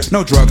this here.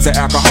 No drugs or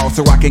alcohol,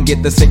 so I can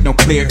get the signal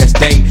clear as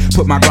day.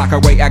 Put my Glock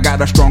away, I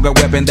got a stronger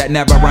weapon that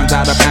never runs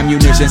out of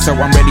ammunition, so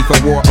I'm ready for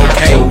war,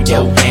 okay? Throw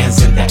your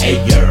hands in the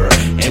air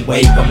and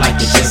wave them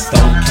like you just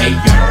don't care.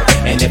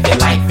 And if you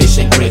like fish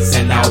and grits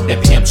and all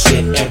that pimp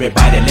shit,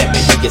 everybody let me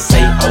hear you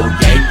say, oh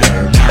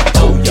yeah. Now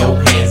throw your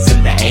hands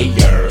in the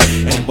air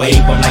and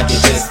wave them like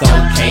you just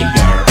don't care.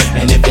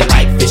 And if you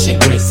like fish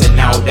and grits and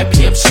all that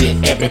pimp shit,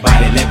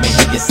 everybody let me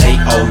hear you say,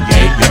 oh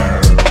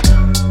yeah.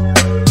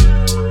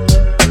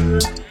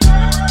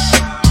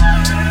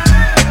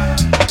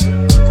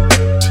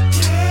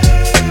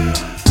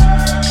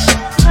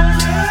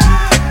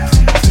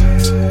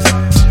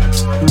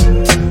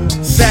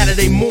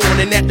 Saturday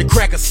morning at the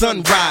crack of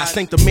sunrise,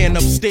 thank the man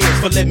upstairs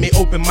for letting me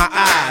open my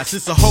eyes.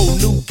 It's a whole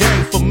new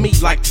game for me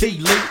like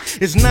T-Lee.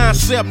 It's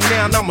 9-7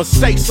 now and I'ma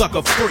stay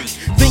sucker free.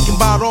 Thinking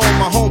about all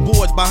my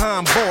homeboys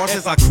behind bars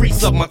as I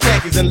crease up my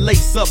khakis and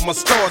lace up my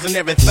stars and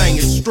everything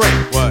is straight.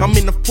 I'm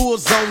in the full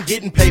zone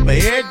getting paper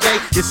every day.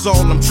 It's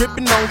all I'm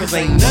tripping on, cause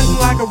ain't nothing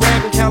like a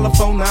rag in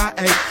California I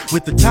ate.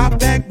 With the top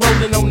back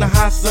rolling on the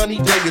hot sunny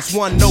day, it's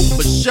one note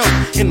for sure.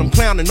 And I'm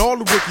clowning all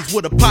the rookies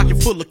with a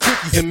pocket full of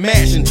cookies and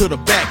mashing to the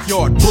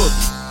backyard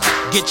boogie.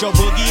 Get your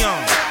boogie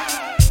on.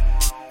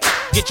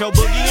 Get your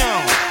boogie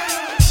on.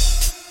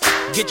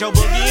 Get your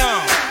boogie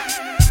on.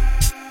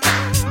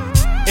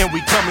 And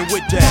we coming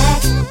with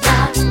that.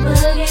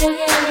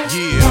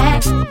 Yeah.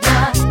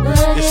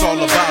 It's all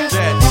about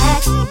that.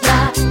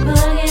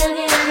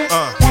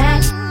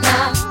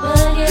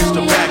 It's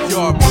the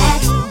backyard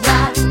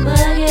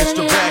boogie. It's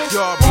the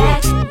backyard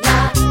boogie.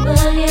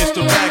 It's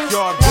the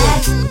backyard boogie.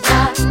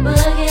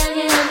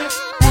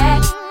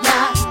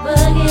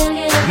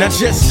 Now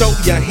just throw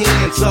your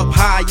hands up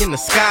high in the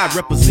sky,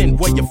 represent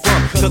where you're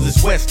from, cause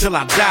it's west till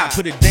I die.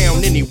 Put it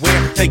down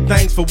anywhere, take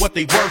things for what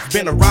they worth.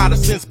 Been a rider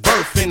since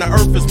birth, and the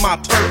earth is my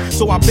turf.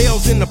 So I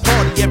bells in the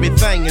party,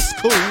 everything is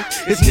cool.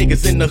 It's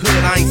niggas in the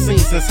hood I ain't seen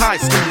since high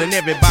school, and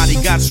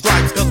everybody got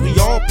stripes cause we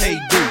all pay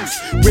dues.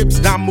 Rips,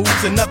 dime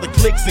moves, and other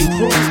clicks and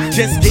crews.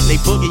 Just getting they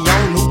boogie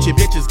on, hoochie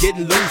bitches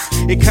getting loose.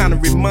 It kinda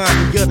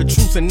remind me of the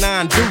truce and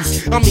 9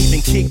 deuce. I'm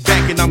even kicked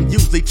back and I'm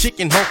usually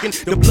chicken honking.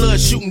 The blood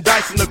shooting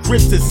dice and the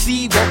Crips is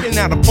sea walking.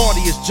 Now the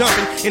party is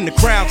jumping and the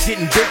crowd's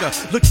getting bigger.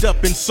 Looked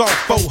up and saw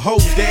 4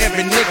 hoes to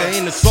every nigga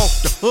in the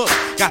soft the hook.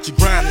 Got you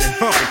grinding and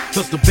humping,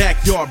 cause the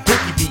backyard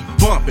boogie be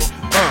bumping.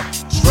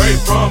 Straight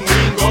from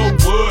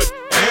Inglewood,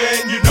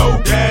 and you know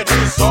that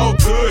it's all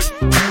good.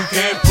 You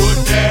can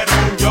put that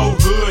on your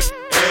hood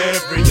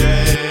every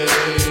day.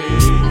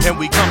 And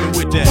we coming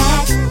with that.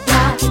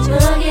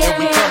 And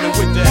we coming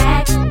with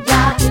that.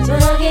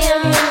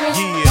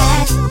 Yeah.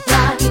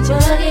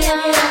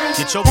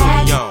 Get your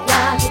boogie on.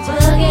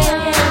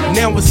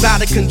 Now it's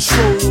out of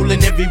control,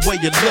 and every way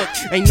you look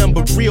ain't none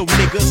but real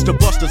niggas. The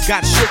busters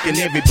got shook, and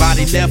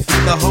everybody left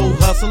with the whole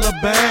hustle of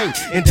bang.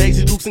 And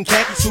Daisy Dukes and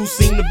khakis who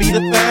seem to be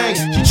the thing.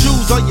 You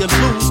choose or you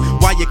lose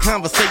while you're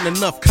conversating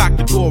enough cock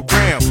to go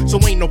around. So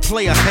ain't no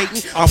player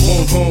hating. I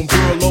want home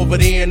girl over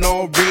there in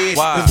all red.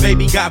 Cause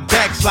baby got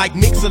backs like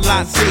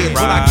Mix-a-Lot said.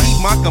 But I keep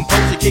my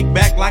composure, kick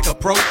back like a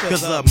pro.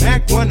 Cause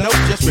Mac 1-0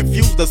 just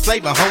refused to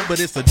save a hoe,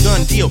 but it's a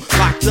done deal.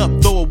 Locked up,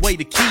 throw away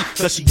the key,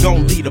 cause she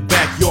gon' lead a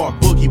backyard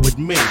boogie with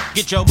me.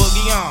 Get your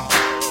boogie on.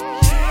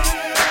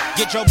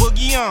 Get your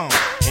boogie on.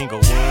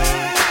 Inglewood.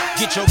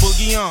 Get your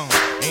boogie on.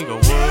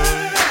 Inglewood.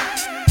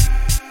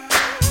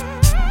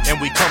 And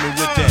we coming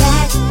with that.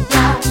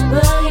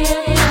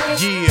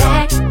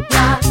 Yeah.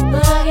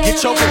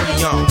 Get your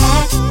boogie on.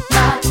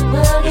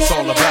 It's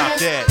all about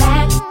that.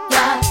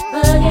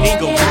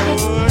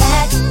 Inglewood.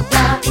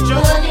 Get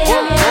your boogie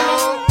on.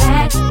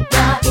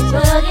 It's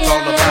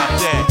all about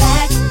that.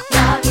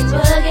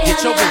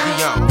 Get your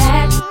boogie on.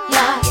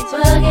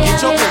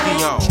 Get your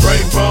boogie on.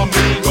 Straight from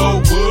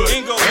Inglewood,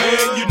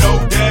 and you know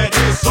that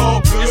it's all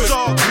good. It's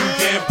all good. You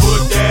can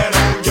put that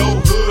on your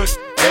hood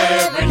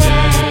every day.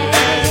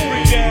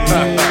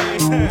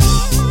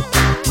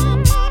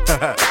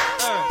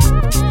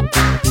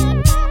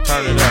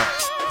 Turn it up.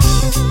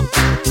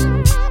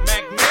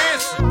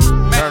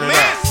 Turn it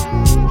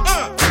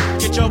up.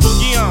 Get your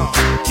boogie on.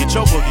 Get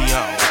your boogie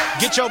on.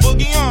 Get your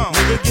boogie on.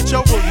 Nigga, get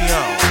your boogie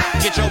on.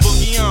 Get your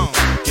boogie on.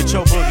 Get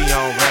your boogie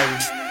on, baby.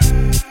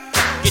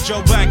 Get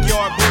your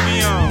backyard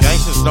boogie on.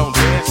 Gangsters don't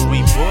dance,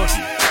 we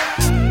boogie.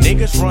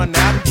 Niggas run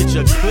out and get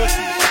your cookies.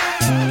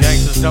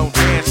 Gangsters don't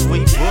dance, we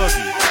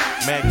boogie.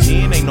 Mac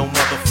 10 ain't no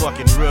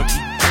motherfucking rookie.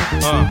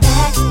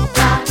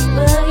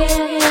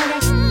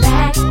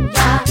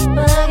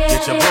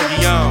 Get your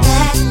boogie on.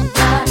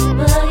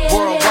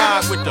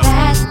 Worldwide with them.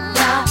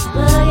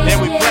 Then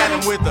we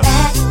platinum with them.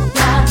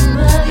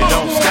 You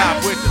don't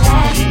stop with them.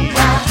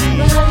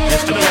 Yeah.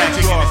 It's the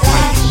backyard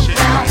shit.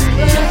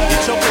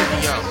 Get your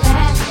boogie on.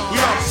 We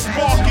ought to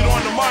spark it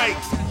on the mic.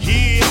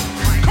 Yeah.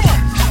 Come on.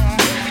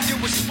 We do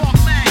a spark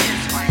man.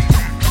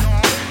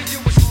 We do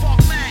a spark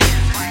man.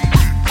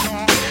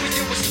 We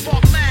do a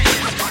spark man.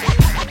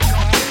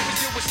 We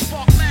do a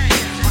spark man.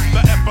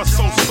 The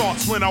episode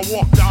starts when I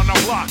walk down the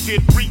block.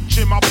 It reach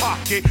in my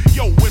pocket.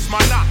 Yo, where's my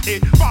knot?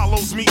 It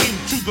follows me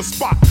into the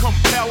spot,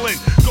 compelling.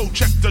 Go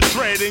check the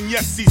dread, and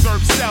yes, he's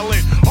herb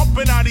selling. Up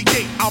and out the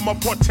gate, I'm a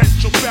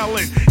potential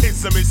felon.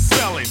 Ism is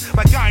smelling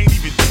like I ain't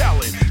even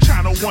telling.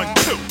 Channel 1,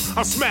 2,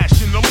 I'm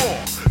smashing the law.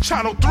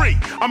 Channel 3,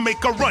 I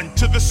make a run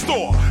to the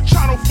store.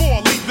 Channel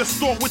 4, leave the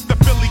store with the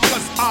Philly,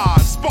 cause I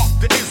spark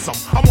the ism.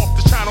 I'm off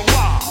the channel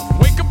live.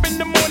 Wake up in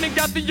the morning,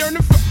 got the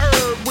yearning for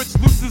herb, which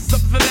loosens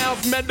up the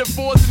nouns,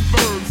 metaphors, and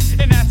verbs,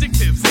 and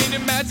adjectives. Ain't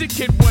it magic,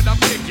 kid, what I'm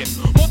picking?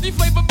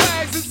 Multi-flavor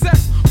bags and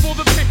sets for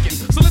the picking.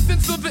 So listen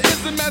to the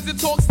ism as it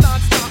talks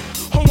non-stop.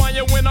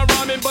 Hawaiian when I'm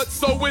rhyming, but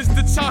so is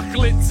the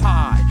chocolate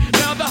tie.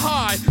 Now the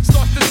high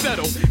starts to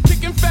settle,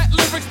 kicking fat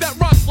lyrics that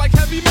rock like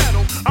heavy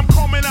metal. I'm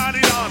coming out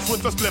of dance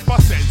with a slip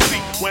of sense.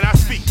 See, when I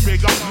speak,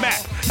 big up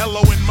Mac,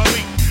 Hello and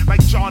Malik.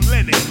 Like John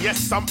Lennon,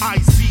 yes, I'm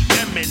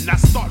ICMing. I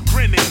start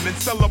grinning and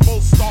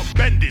syllables start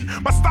bending.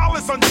 My style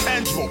is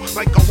untangible,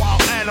 like a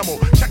wild animal.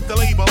 Check the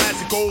label as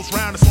it goes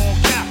round, it's all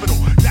capital.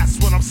 That's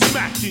when I'm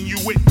smacking you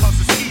with, cause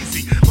it's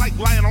easy. Like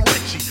Lionel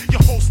Richie,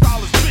 your whole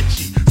style is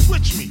bitchy.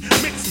 Switch me,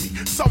 mix me,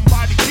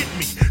 somebody get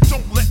me.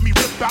 Don't let me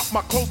rip out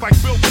my clothes like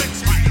Bill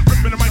Bixby.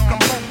 Ripping the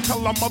microphone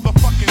till I'm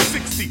motherfucking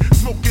 60.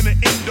 Smoking an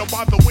Indo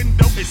by the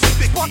window is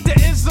sticky. Spark the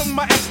ism,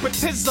 my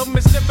expertism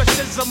is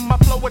lyricism. My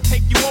flow will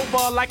take you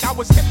over like I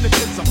was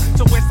hypnotism.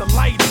 So where's the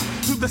light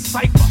to the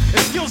cipher?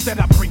 And skills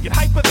that I bring it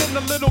hyper than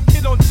a little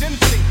kid on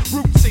ginseng,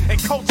 rootsing and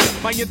culture.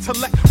 My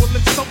intellect will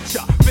insult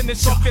ya.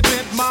 Finish off your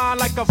dead mind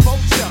like a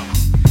vulture.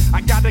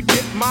 I gotta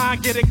get mine,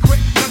 get it quick.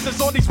 Cause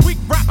there's all these weak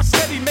rappers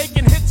steady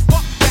making hits.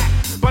 Fuck that.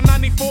 By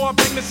 94, I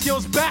bring the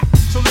skills back.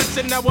 So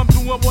listen, now I'm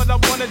doing what I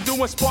wanna do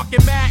and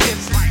sparking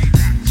madness.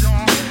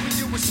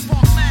 You was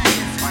spark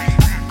madness.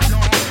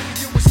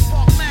 You was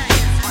spark madness.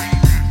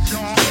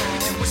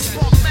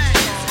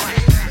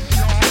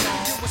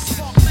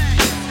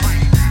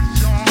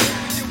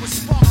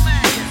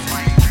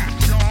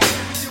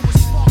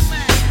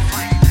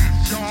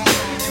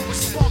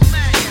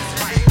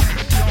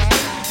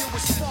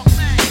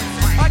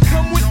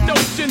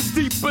 notions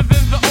deeper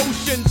than the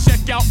ocean.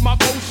 Check out my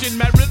potion,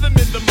 mad rhythm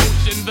in the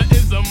motion. The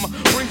ism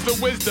brings the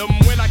wisdom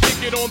when I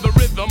kick it on the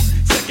rhythm.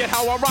 Check it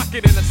how I rock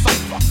it in a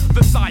cipher.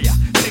 The sire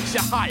takes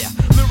you higher,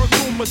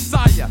 lyrical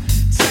messiah.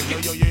 Check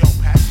it, yo,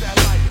 pass that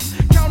lighter.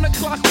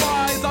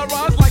 Counterclockwise, I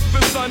rise like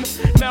the sun.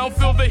 Now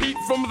feel the heat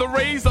from the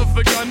rays of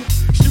the gun,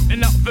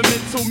 shooting out the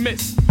mental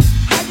mist.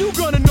 How you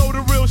gonna know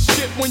the real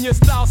shit when your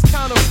style's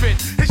counterfeit?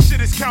 His shit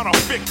is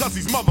counterfeit cause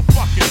he's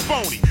motherfucking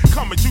phony.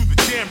 Coming to the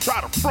jam, try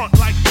to front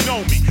like you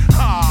know me.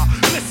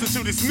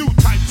 Listen to this new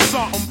type of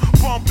something.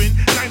 Bumping,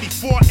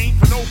 94 ain't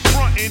for no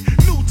frontin'.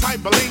 New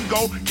type of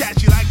lingo,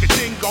 catchy like a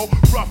dingo.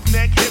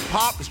 Roughneck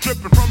hip-hop is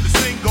dripping from the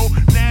single.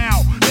 Now,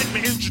 let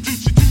me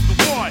introduce you to the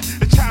one.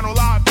 The channel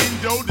live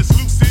window, this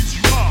loosens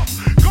you up.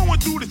 Going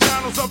through the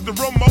channels of the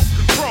remote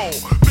control.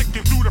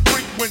 Flicking through the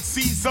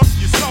frequencies of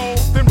your soul.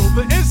 Then roll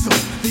the ism,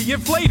 the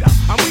inflator.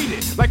 I'm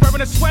weeded, like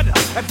wearing a sweater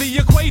at the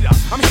equator.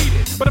 I'm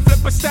heated, but I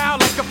flip a style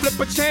like a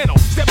flipper channel.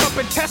 Step up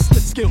and test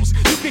the skills.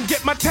 You can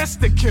get my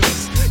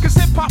testicles. Cause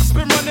hip-hop's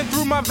been running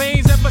through my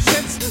veins ever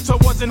since. So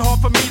it wasn't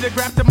hard for me to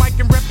grab the mic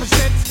and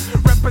represent.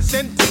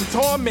 Representing,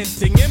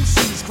 tormenting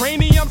MCs,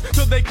 craniums,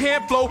 till they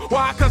can't flow.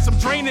 Why? Cause I'm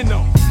draining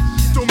them.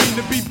 Don't mean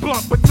to be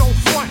blunt, but don't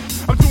front.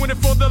 I'm doing it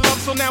for the love,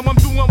 so now I'm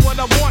doing what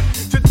I want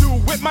to do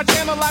with my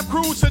channel live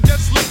crew. So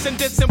just listen,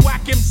 this and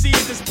whack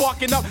MCs is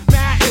sparking up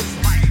madness.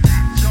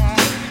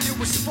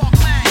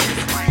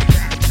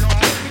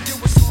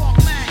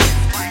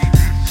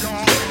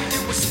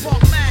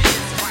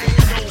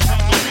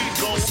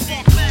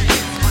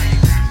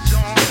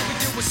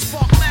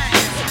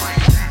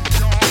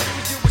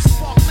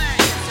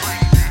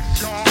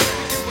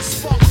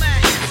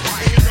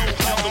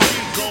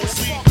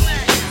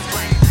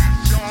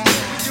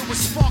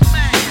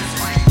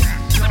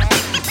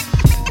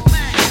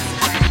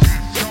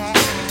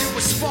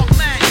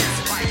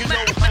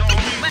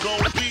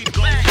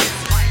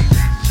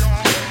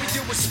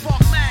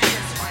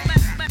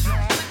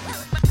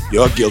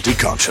 Your guilty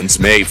conscience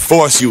may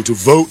force you to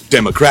vote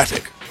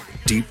Democratic.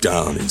 Deep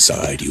down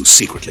inside, you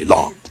secretly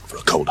long for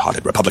a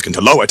cold-hearted Republican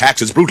to lower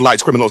taxes,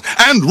 brutalize criminals,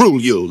 and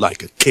rule you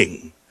like a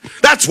king.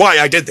 That's why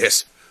I did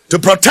this, to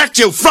protect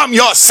you from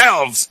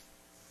yourselves.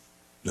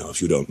 Now,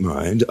 if you don't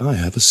mind, I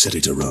have a city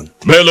to run.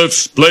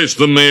 Bailiffs, place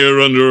the mayor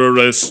under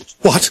arrest.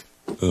 What?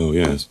 Oh,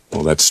 yes.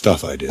 All that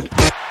stuff I did.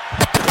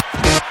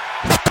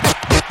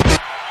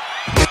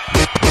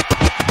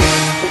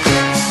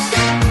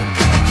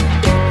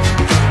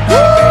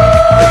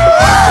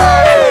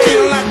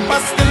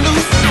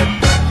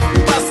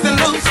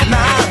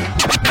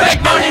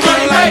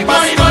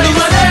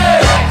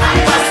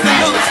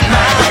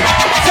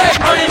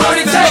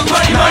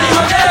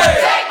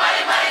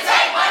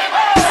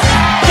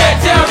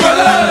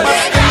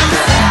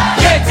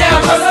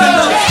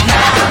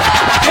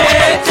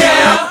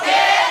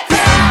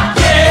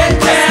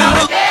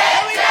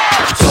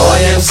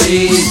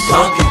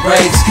 Pumpkin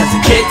breaks, cause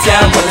the get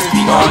down brothers be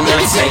on their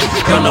tape.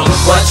 Don't know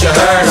what you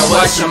heard or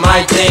what you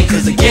might think,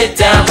 cause the get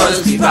down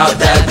brothers be bout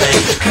that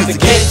bang. Cause the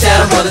get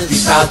down brothers be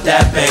bout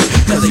that bang.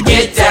 Cause the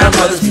get down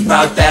brothers be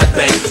bout that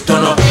bang.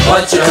 Don't know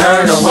what you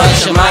heard or what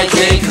you might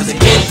think, cause the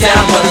get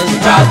down brothers be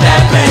bout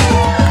that bang.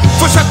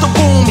 Fresh out the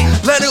boom,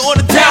 let it on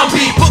the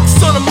downbeat. Books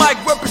on the mic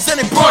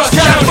representing Bronx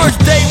County. First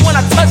day when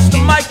I touched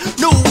the mic,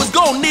 knew it was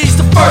gon' need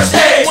the first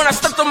aid. When I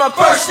stepped on my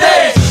first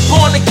day,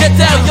 born to get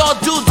down, y'all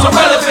dudes are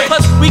relevant.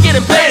 Plus we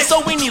getting paid, so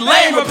we need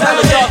lane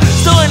repellers. Y'all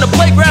still in the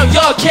playground,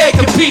 y'all can't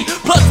compete.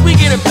 Plus we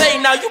getting paid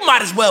now, you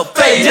might as well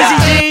fade out.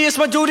 Dizzy D, it's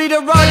my duty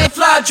to run and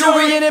fly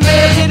jewelry, and it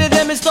meditated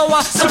them, and so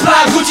I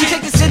supply Gucci.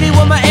 Take the city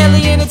with my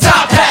alien and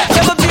top hat.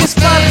 Never be a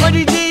spot, but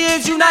D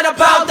is you not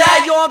about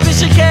that. Your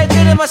ambition can't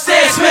get in my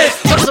Sam Smith.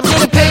 Plus I'm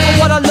getting paid for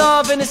what I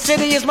love, and the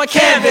city is my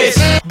canvas.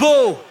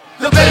 Boo.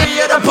 The baby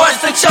of the bunch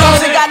that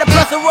chose it. Got a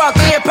plethora of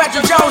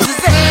Cleopatra Jones is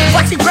it.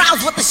 Flexi Browns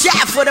with the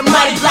shaft for the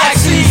mighty Black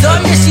Caesar.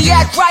 Yeah, she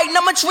act right, and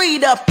I'ma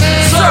treat up.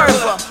 Serve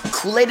her,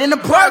 Kool-Aid in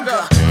a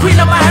burger. Queen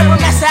of my harem,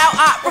 that's how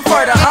I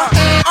refer to her.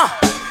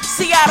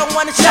 See, I don't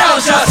wanna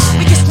challenge us.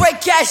 We get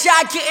straight cash,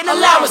 I getting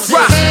allowances.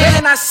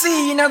 And then I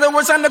see, in other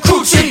words, I'm the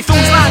crew chief.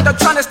 Who's lined up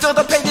trying to steal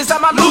the pages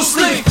on my loose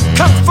sleeve.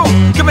 Kung Fu,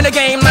 giving the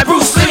game like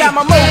Bruce Lee. I'm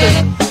a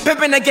mogul,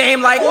 pimping the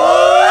game like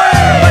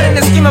but in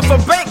the scheme of a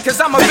bank, cause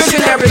I'm a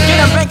visionary.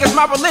 Getting bank is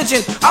my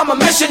religion, I'm a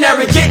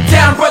missionary. Get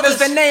down, brothers,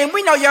 the name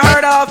we know you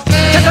heard of.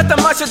 Check out the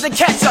mushrooms and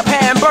ketchup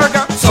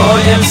hamburger. Toy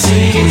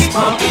MCs,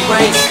 pumpkin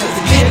breaks, cause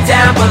the get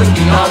down brothers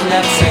be on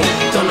that tape.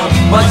 Don't know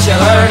what you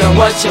heard or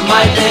what you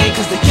might think,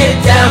 cause the get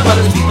down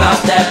brothers be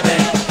bout that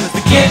bang. Cause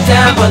the get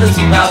down brothers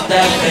be bout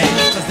that bang.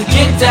 Cause the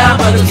get down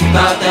brothers be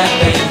bout that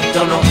bang.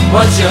 Don't know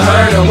what you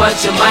heard or what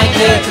you might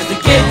think, cause the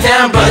get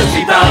down brothers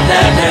be bout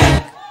that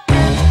bang.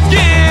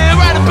 Yeah,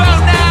 right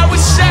about now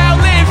it's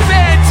Shaolin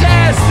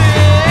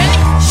Fantastic.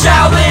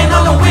 Shaolin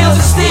on the wheels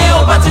of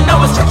steel, about to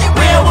know it's tricky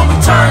real when we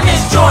turn this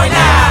joint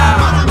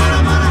out.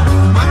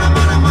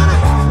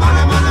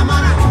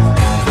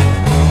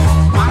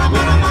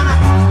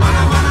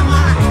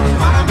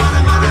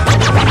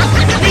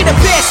 Need a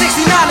pair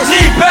 69ers.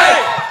 Need pay.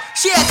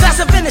 She had glass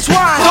of vintage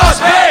wine. Plus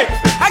pay.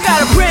 I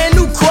got a brand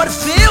new quarter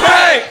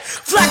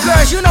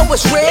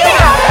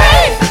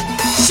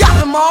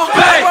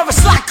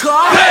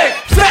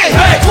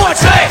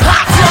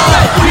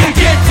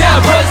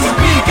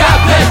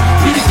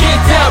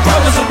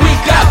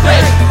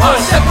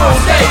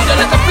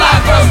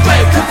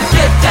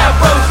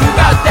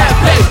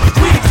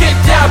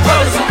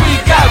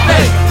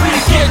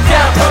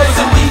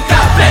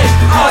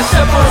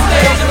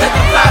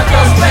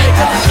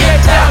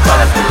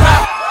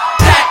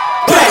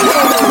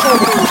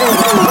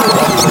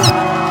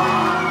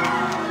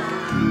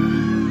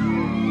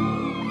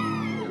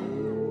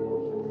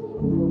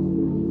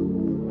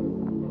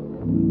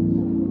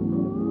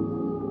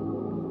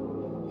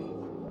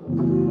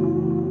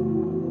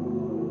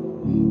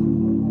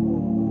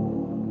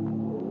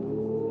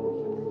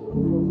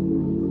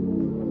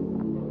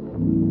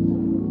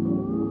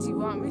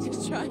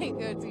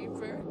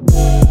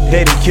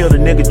They done killed a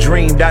nigga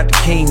dream, Dr.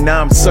 King, now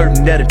I'm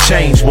certain that a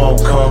change won't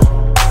come.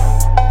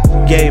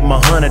 Gave him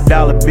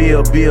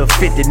 $100 bill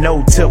 50,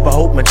 no tip, I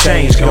hope my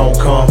change gon'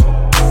 come.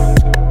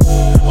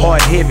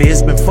 Heart heavy,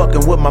 it's been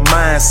fucking with my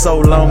mind so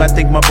long, I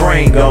think my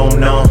brain gon'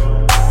 numb.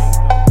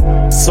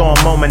 So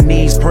I'm on my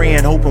knees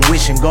praying, hoping,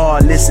 wishing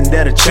God listen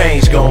that a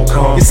change gon'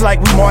 come. It's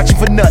like we marching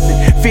for nothing.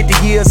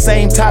 50 years,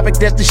 same topic,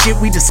 that's the shit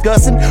we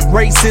discussing.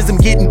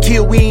 Racism, getting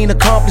killed, we ain't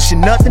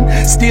accomplishing nothing.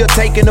 Still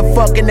taking the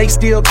fucking, they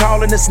still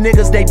calling us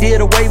niggas. They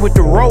did away with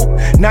the rope,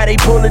 now they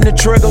pulling the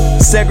trigger.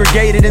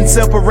 Segregated and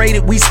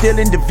separated, we still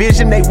in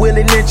division. They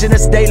willing lynching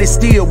us daily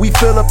still. We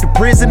fill up the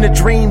prison, the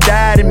dream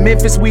died in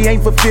Memphis. We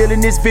ain't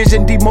fulfilling this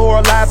vision,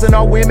 demoralizing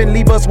our women.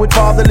 Leave us with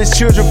fatherless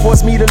children,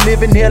 force me to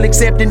live in hell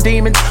accepting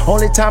demons.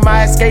 Only time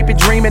I escape it,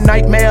 dreaming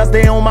nightmares,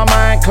 they on my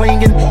mind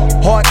clinging.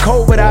 Heart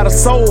cold without a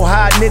soul,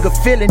 how a nigga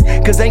feeling?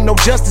 Cause ain't no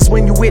justice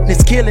when you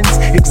witness killings.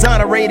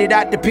 Exonerated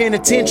out the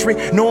penitentiary,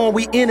 knowing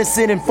we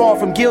innocent and far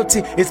from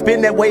guilty. It's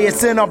been that way,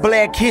 it's in our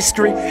black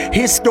history.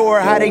 His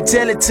story, how they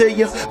tell it to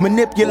you.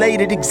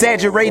 Manipulated,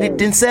 exaggerated,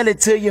 then sell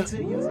it to you.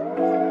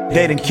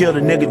 They done killed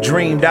a nigga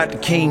dream, Dr.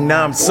 King,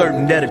 now I'm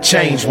certain that a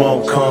change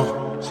won't come.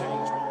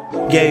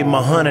 Gave him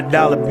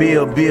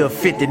 $100 bill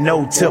 50,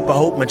 no tip, I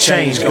hope my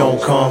change gon'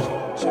 come.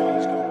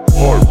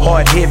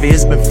 Heart heavy,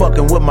 it's been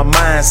fucking with my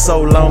mind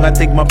so long, I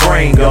think my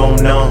brain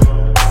gon' numb.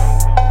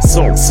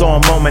 So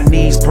I'm on my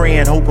knees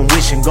praying, hoping,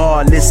 wishing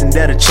God listen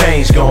that a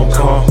change gon'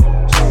 come.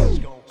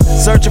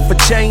 Searching for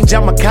change,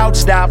 I'm a couch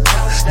stopper.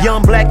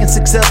 Young, black, and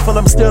successful,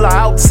 I'm still an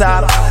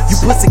outsider. You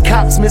pussy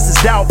cops, Mrs.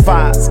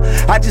 Doubtfires.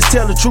 I just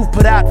tell the truth,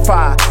 put out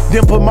fire.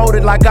 Then promote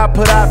it like I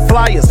put out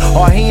flyers.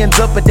 Our hands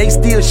up, but they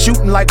still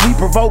shooting like we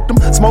provoked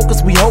them.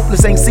 Smokers, we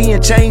hopeless, ain't seeing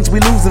change,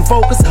 we losing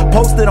focus.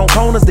 Posted on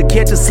corners to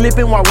catch us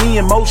slipping while we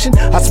in motion.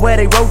 I swear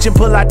they roaching,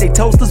 pull out they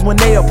toasters when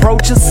they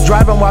approach us.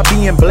 Driving while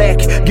being black,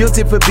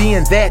 guilty for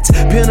being that.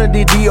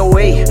 Penalty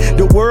DOA,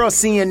 the world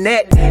seeing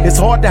that. It's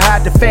hard to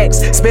hide the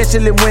facts,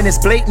 especially when it's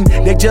blatant.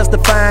 They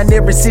justifying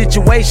every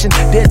situation.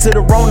 Dead to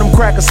the wrong, them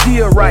crackers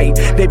still right.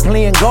 They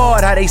playing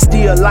God, how they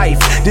steal life.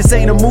 This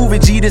ain't a movie,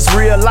 G, this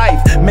real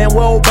life. Man,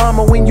 where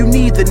Obama when you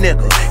need the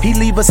nigga? He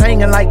leave us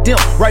hanging like them,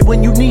 right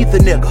when you need the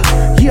nigga.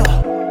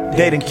 Yeah.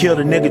 They done killed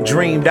a nigga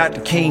dream,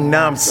 Dr. King,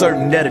 now I'm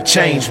certain that a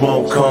change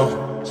won't come.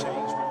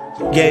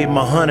 Gave him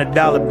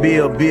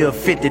 $100 bill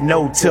 50,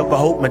 no tip, I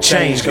hope my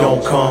change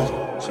gon' come.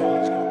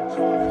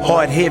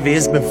 Heart heavy,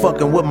 it's been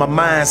fucking with my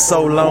mind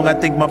so long, I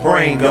think my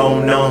brain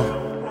gon'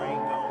 numb.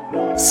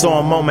 So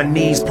I'm on my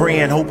knees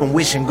praying, hoping,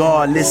 wishing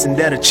God listen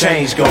that a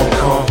change gon'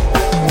 come.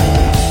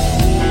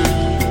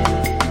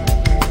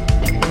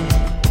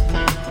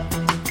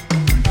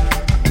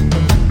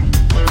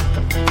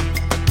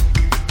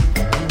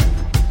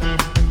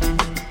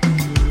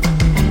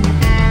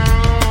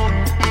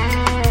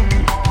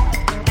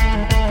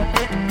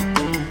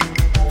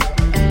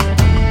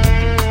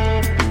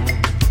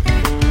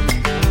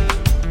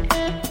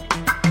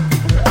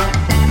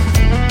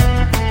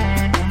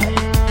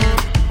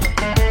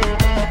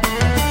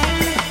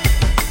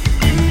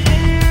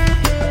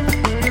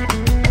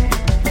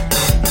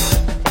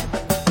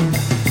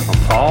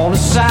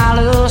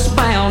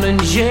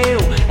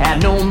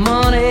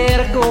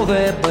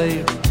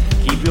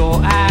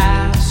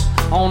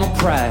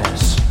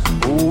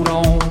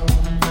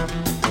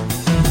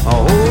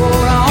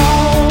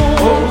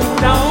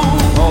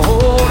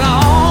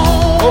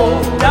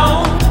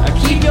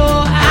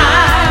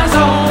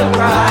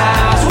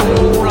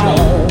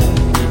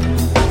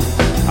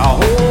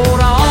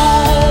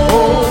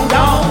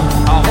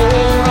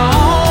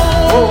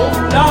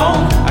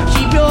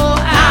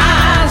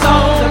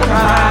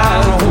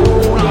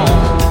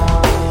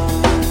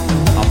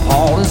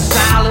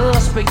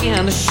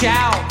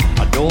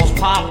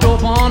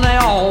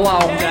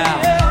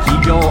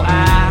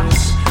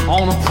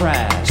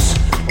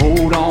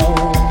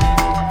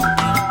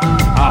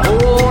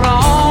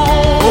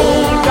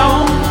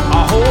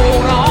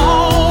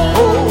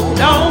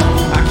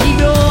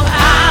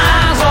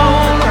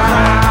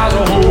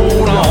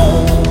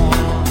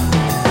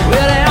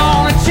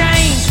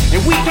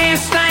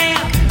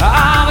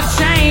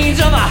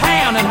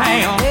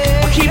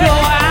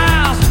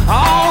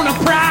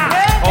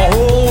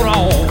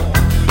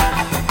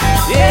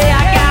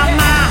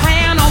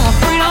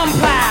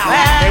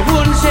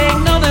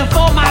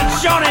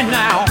 Shorty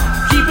now.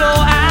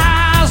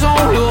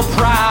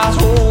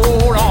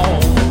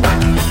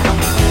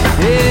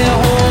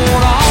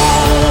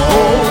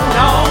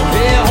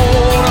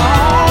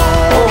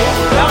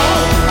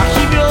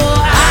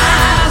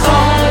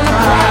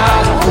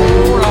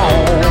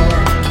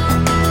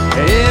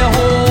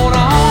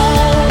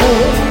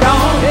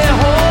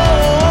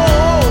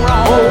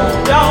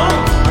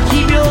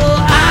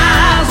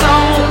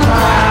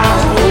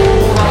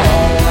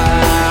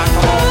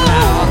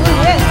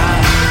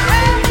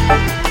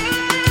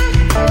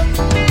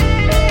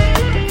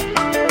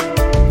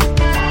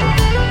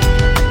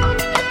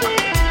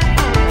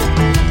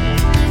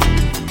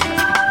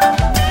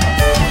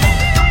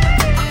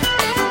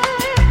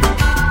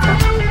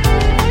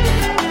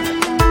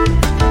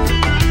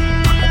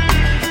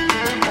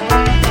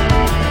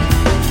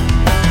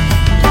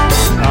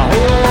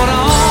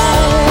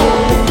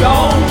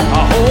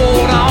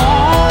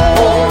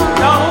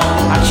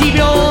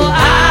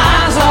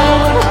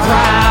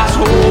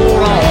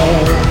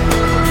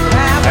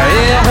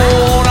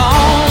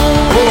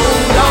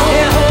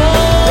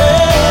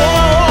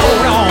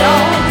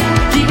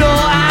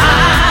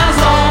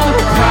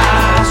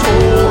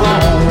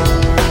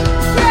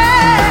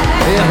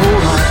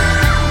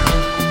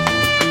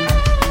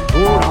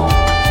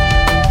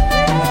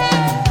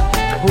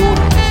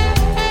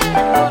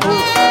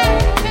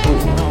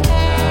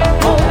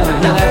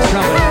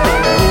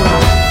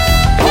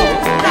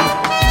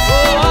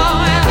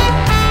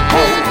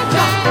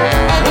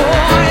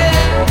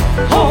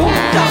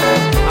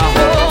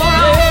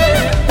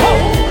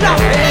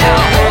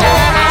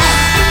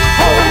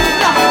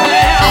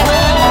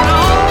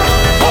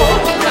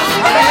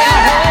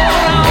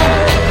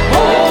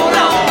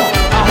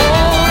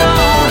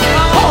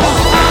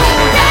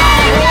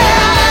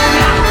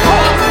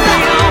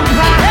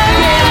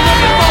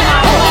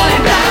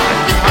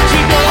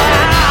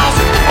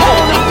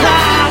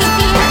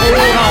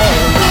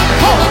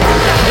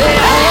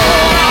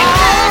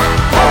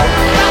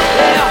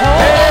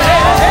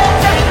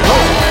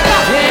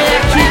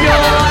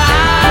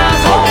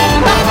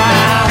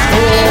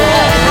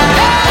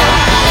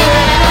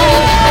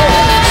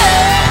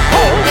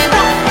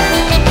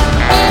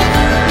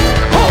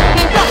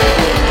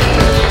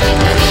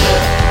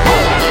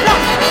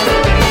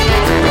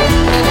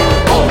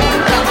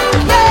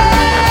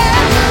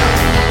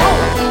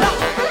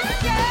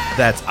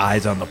 That's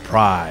Eyes on the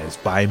Prize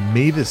by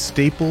Mavis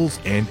Staples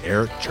and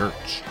Eric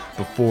Church.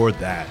 Before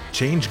that,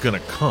 Change Gonna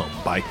Come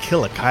by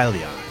Killa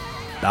Kylian.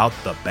 About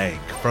the Bank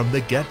from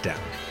The Get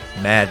Down.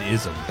 Mad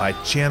Ism by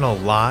Channel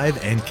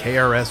Live and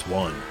KRS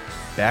One.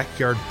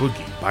 Backyard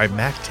Boogie by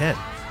Mac 10.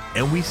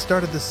 And we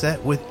started the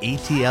set with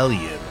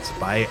ATLians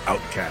by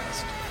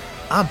Outkast.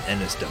 I'm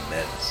Ennis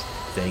Demez.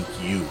 Thank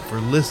you for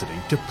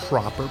listening to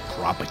Proper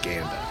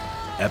Propaganda.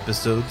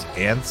 Episodes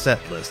and set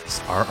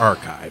lists are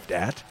archived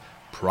at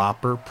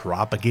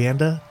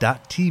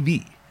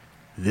properpropaganda.tv.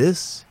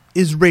 This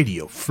is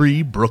Radio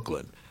Free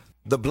Brooklyn.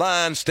 The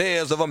blind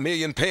stares of a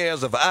million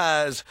pairs of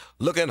eyes,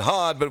 looking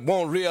hard but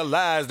won't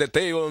realize that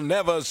they will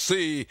never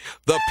see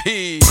the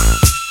P.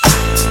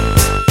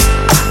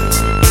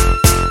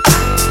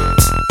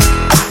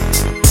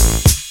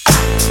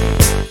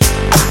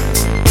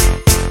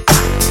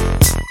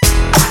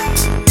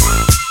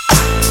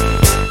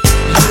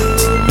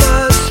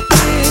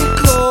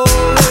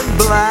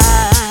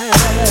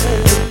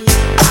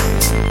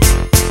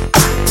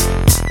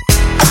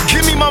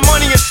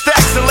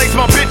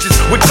 My bitches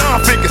with Don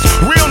figures,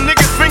 real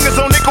niggas fingers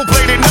on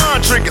nickel-plated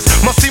non-triggers.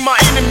 Must see my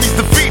enemies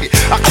defeated.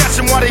 I catch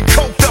them while they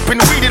coked up and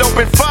weeded.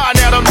 Open fire,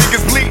 now them niggas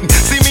bleeding.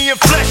 See me in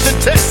flesh and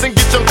test and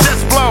get your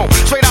chest blown.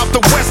 Straight out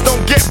the west, don't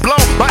get blown.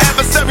 My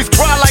adversaries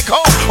cry like ho,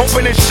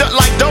 open and shut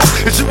like dope.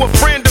 Is you a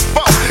friend or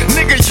foe?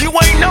 Nigga, you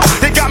ain't know.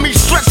 They got me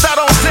stretched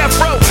out on death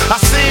row. I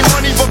seen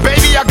money, but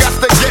baby, I got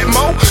to get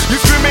more. You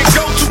screaming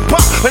go to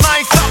pop, and I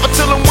ain't stopping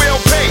till I'm well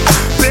paid.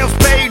 Bills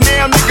paid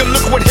now, nigga,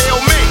 look what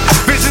hell made.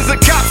 Visions of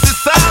cops and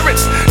sirens.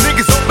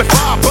 Niggas open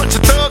fire, bunch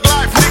of thug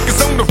life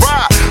niggas on the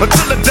ride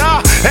until I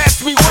die.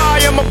 Ask me why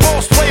I'm a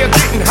boss player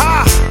getting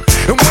high,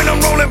 and when I'm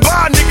rolling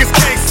by, niggas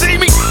can't see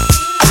me.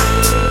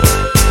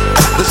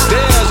 The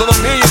stares of a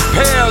million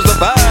pairs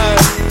of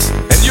eyes,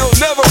 and you'll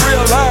never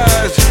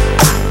realize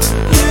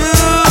you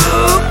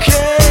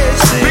can't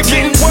see me. Been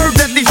getting word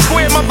that these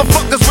square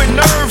motherfuckers with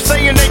nerves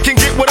saying they can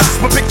get with us,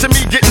 but picture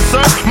me getting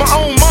served. My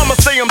own mama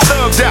say I'm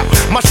thugged out.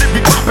 My shit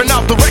be popping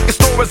out the record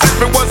store as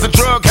if it was a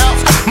drug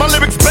house. My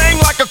lyrics bang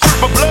like a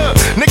crip of blood.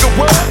 Nigga,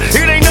 what?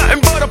 It ain't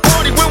nothing but a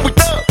party when we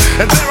thug.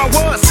 And there I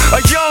was, a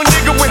young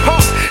nigga with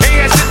heart,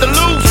 ain't had shit to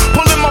lose.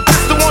 Pulling my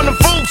pistol on the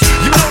fools.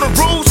 You know the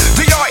rules.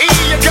 DRE,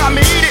 you got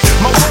me eat it.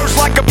 My words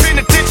like a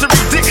penitentiary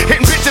dick,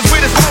 hitting bitches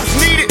where it's most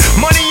needed.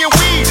 Money and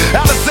weed,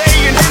 Alizé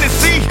and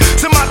Hennessy.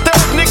 To my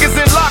thug niggas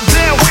in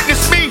lockdown,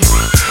 witness me.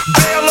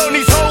 Bail on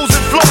these hoes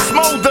and flow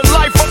smoke. The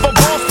life of a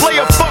boss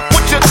player. Fuck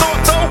what you thought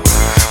though.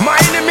 My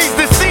enemies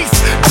deceased.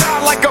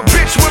 Die like a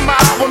bitch when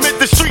my album hit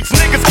the streets.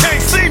 Niggas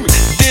can't see me.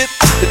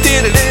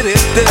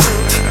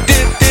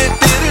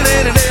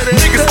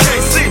 Niggas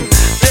can't see me.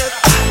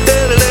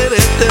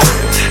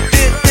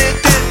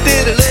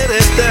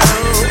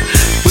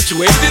 Which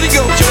way did he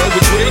go, Joe?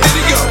 Which way did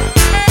he go?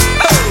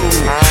 Oh,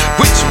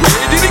 which way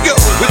did he go?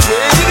 Which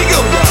way did he go,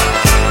 Joe?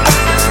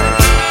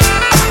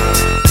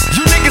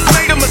 You niggas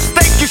made a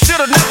mistake. You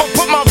should've never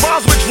put my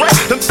rhymes with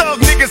Drake. Them thug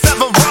niggas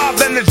have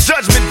arrived in the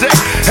judgment day.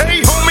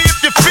 Hey, homie,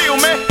 if you feel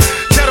me,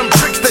 tell them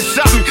tricks that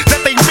shot me,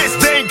 that they missed,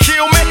 they ain't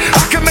kill me.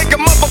 I can make a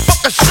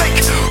motherfucker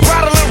shake,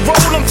 rattle and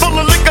roll. I'm full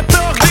of liquor,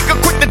 thug nigga,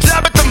 quick to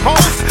jab at them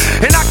hoes.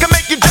 And I can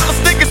make you jealous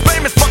niggas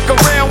famous. Fuck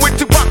around with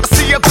Tupac to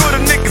see how good a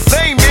nigga's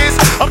aim is.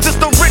 I'm just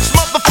a rich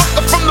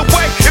motherfucker from the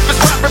way. If it's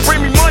rapping,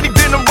 bring me money,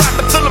 then I'm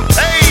rapping till I'm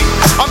paid.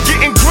 I'm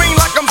getting green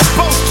like I'm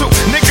supposed to.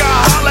 Nigga,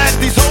 I holla at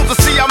these hoes to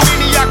see how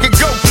many I can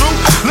go through.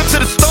 Look to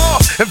the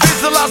stars and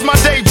visualize my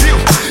debut.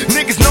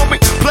 Niggas know me,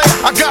 play,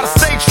 I gotta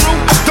stay true.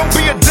 Don't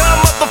be a dumb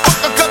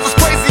motherfucker, cause it's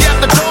crazy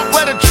after dark.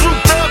 Let a true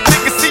thug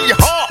nigga see your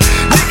heart.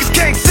 Niggas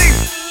can't see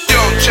me. Yo,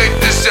 check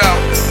this out.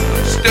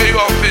 Stay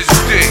off his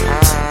dick.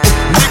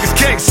 Niggas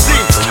can't see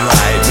me.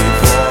 Right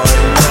before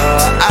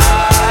your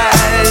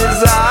eyes.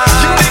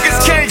 You niggas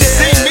can't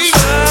see me.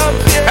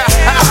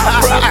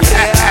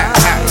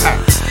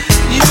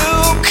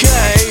 You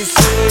can't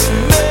see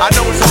me. I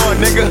know it's hard,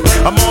 nigga.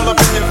 I'm all up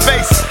in your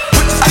face,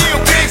 but you still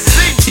can't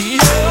see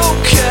me. You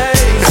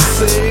can't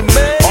see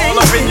me. All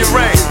up in your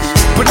range,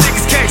 but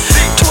niggas can't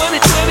see me.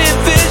 2020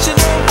 vision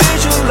on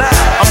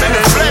visualize. I'm in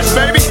the flesh,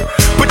 baby,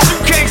 but you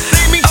can't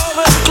see me. All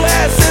the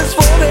glasses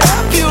won't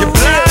help you You're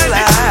blinded.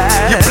 realize.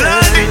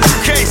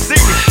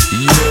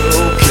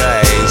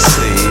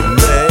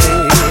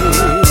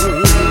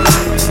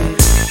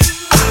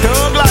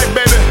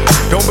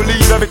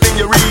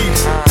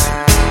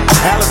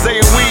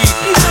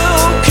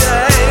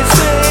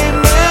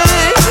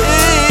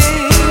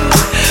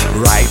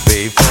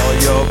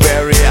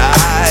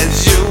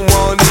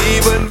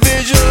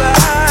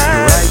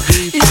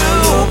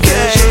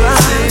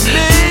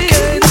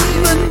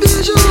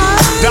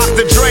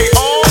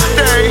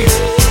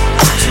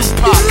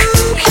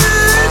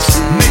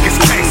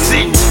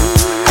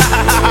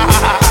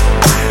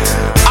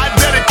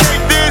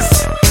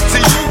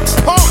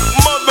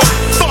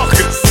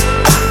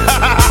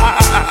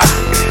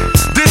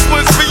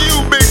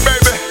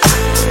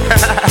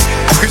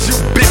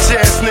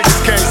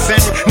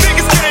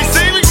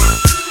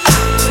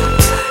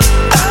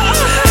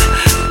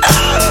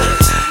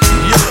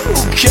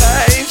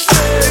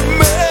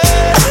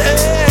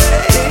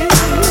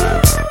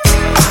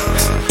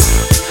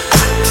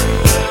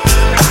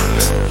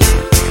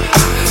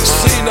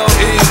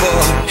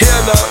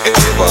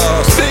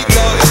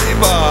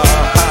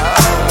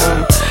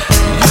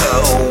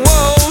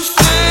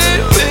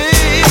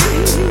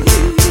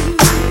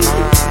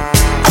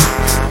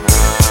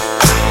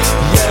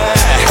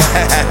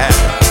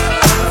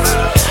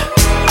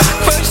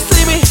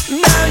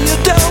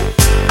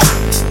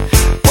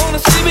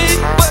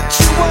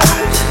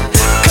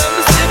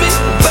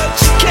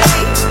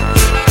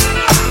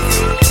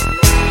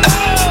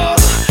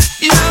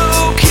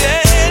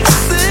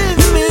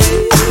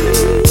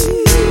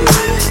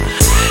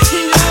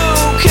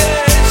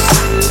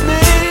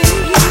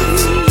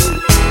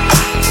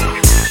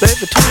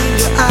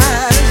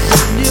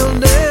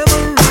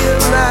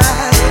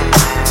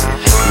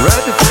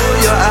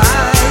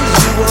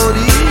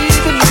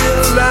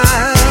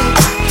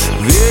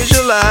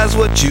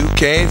 what you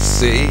can't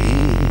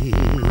see.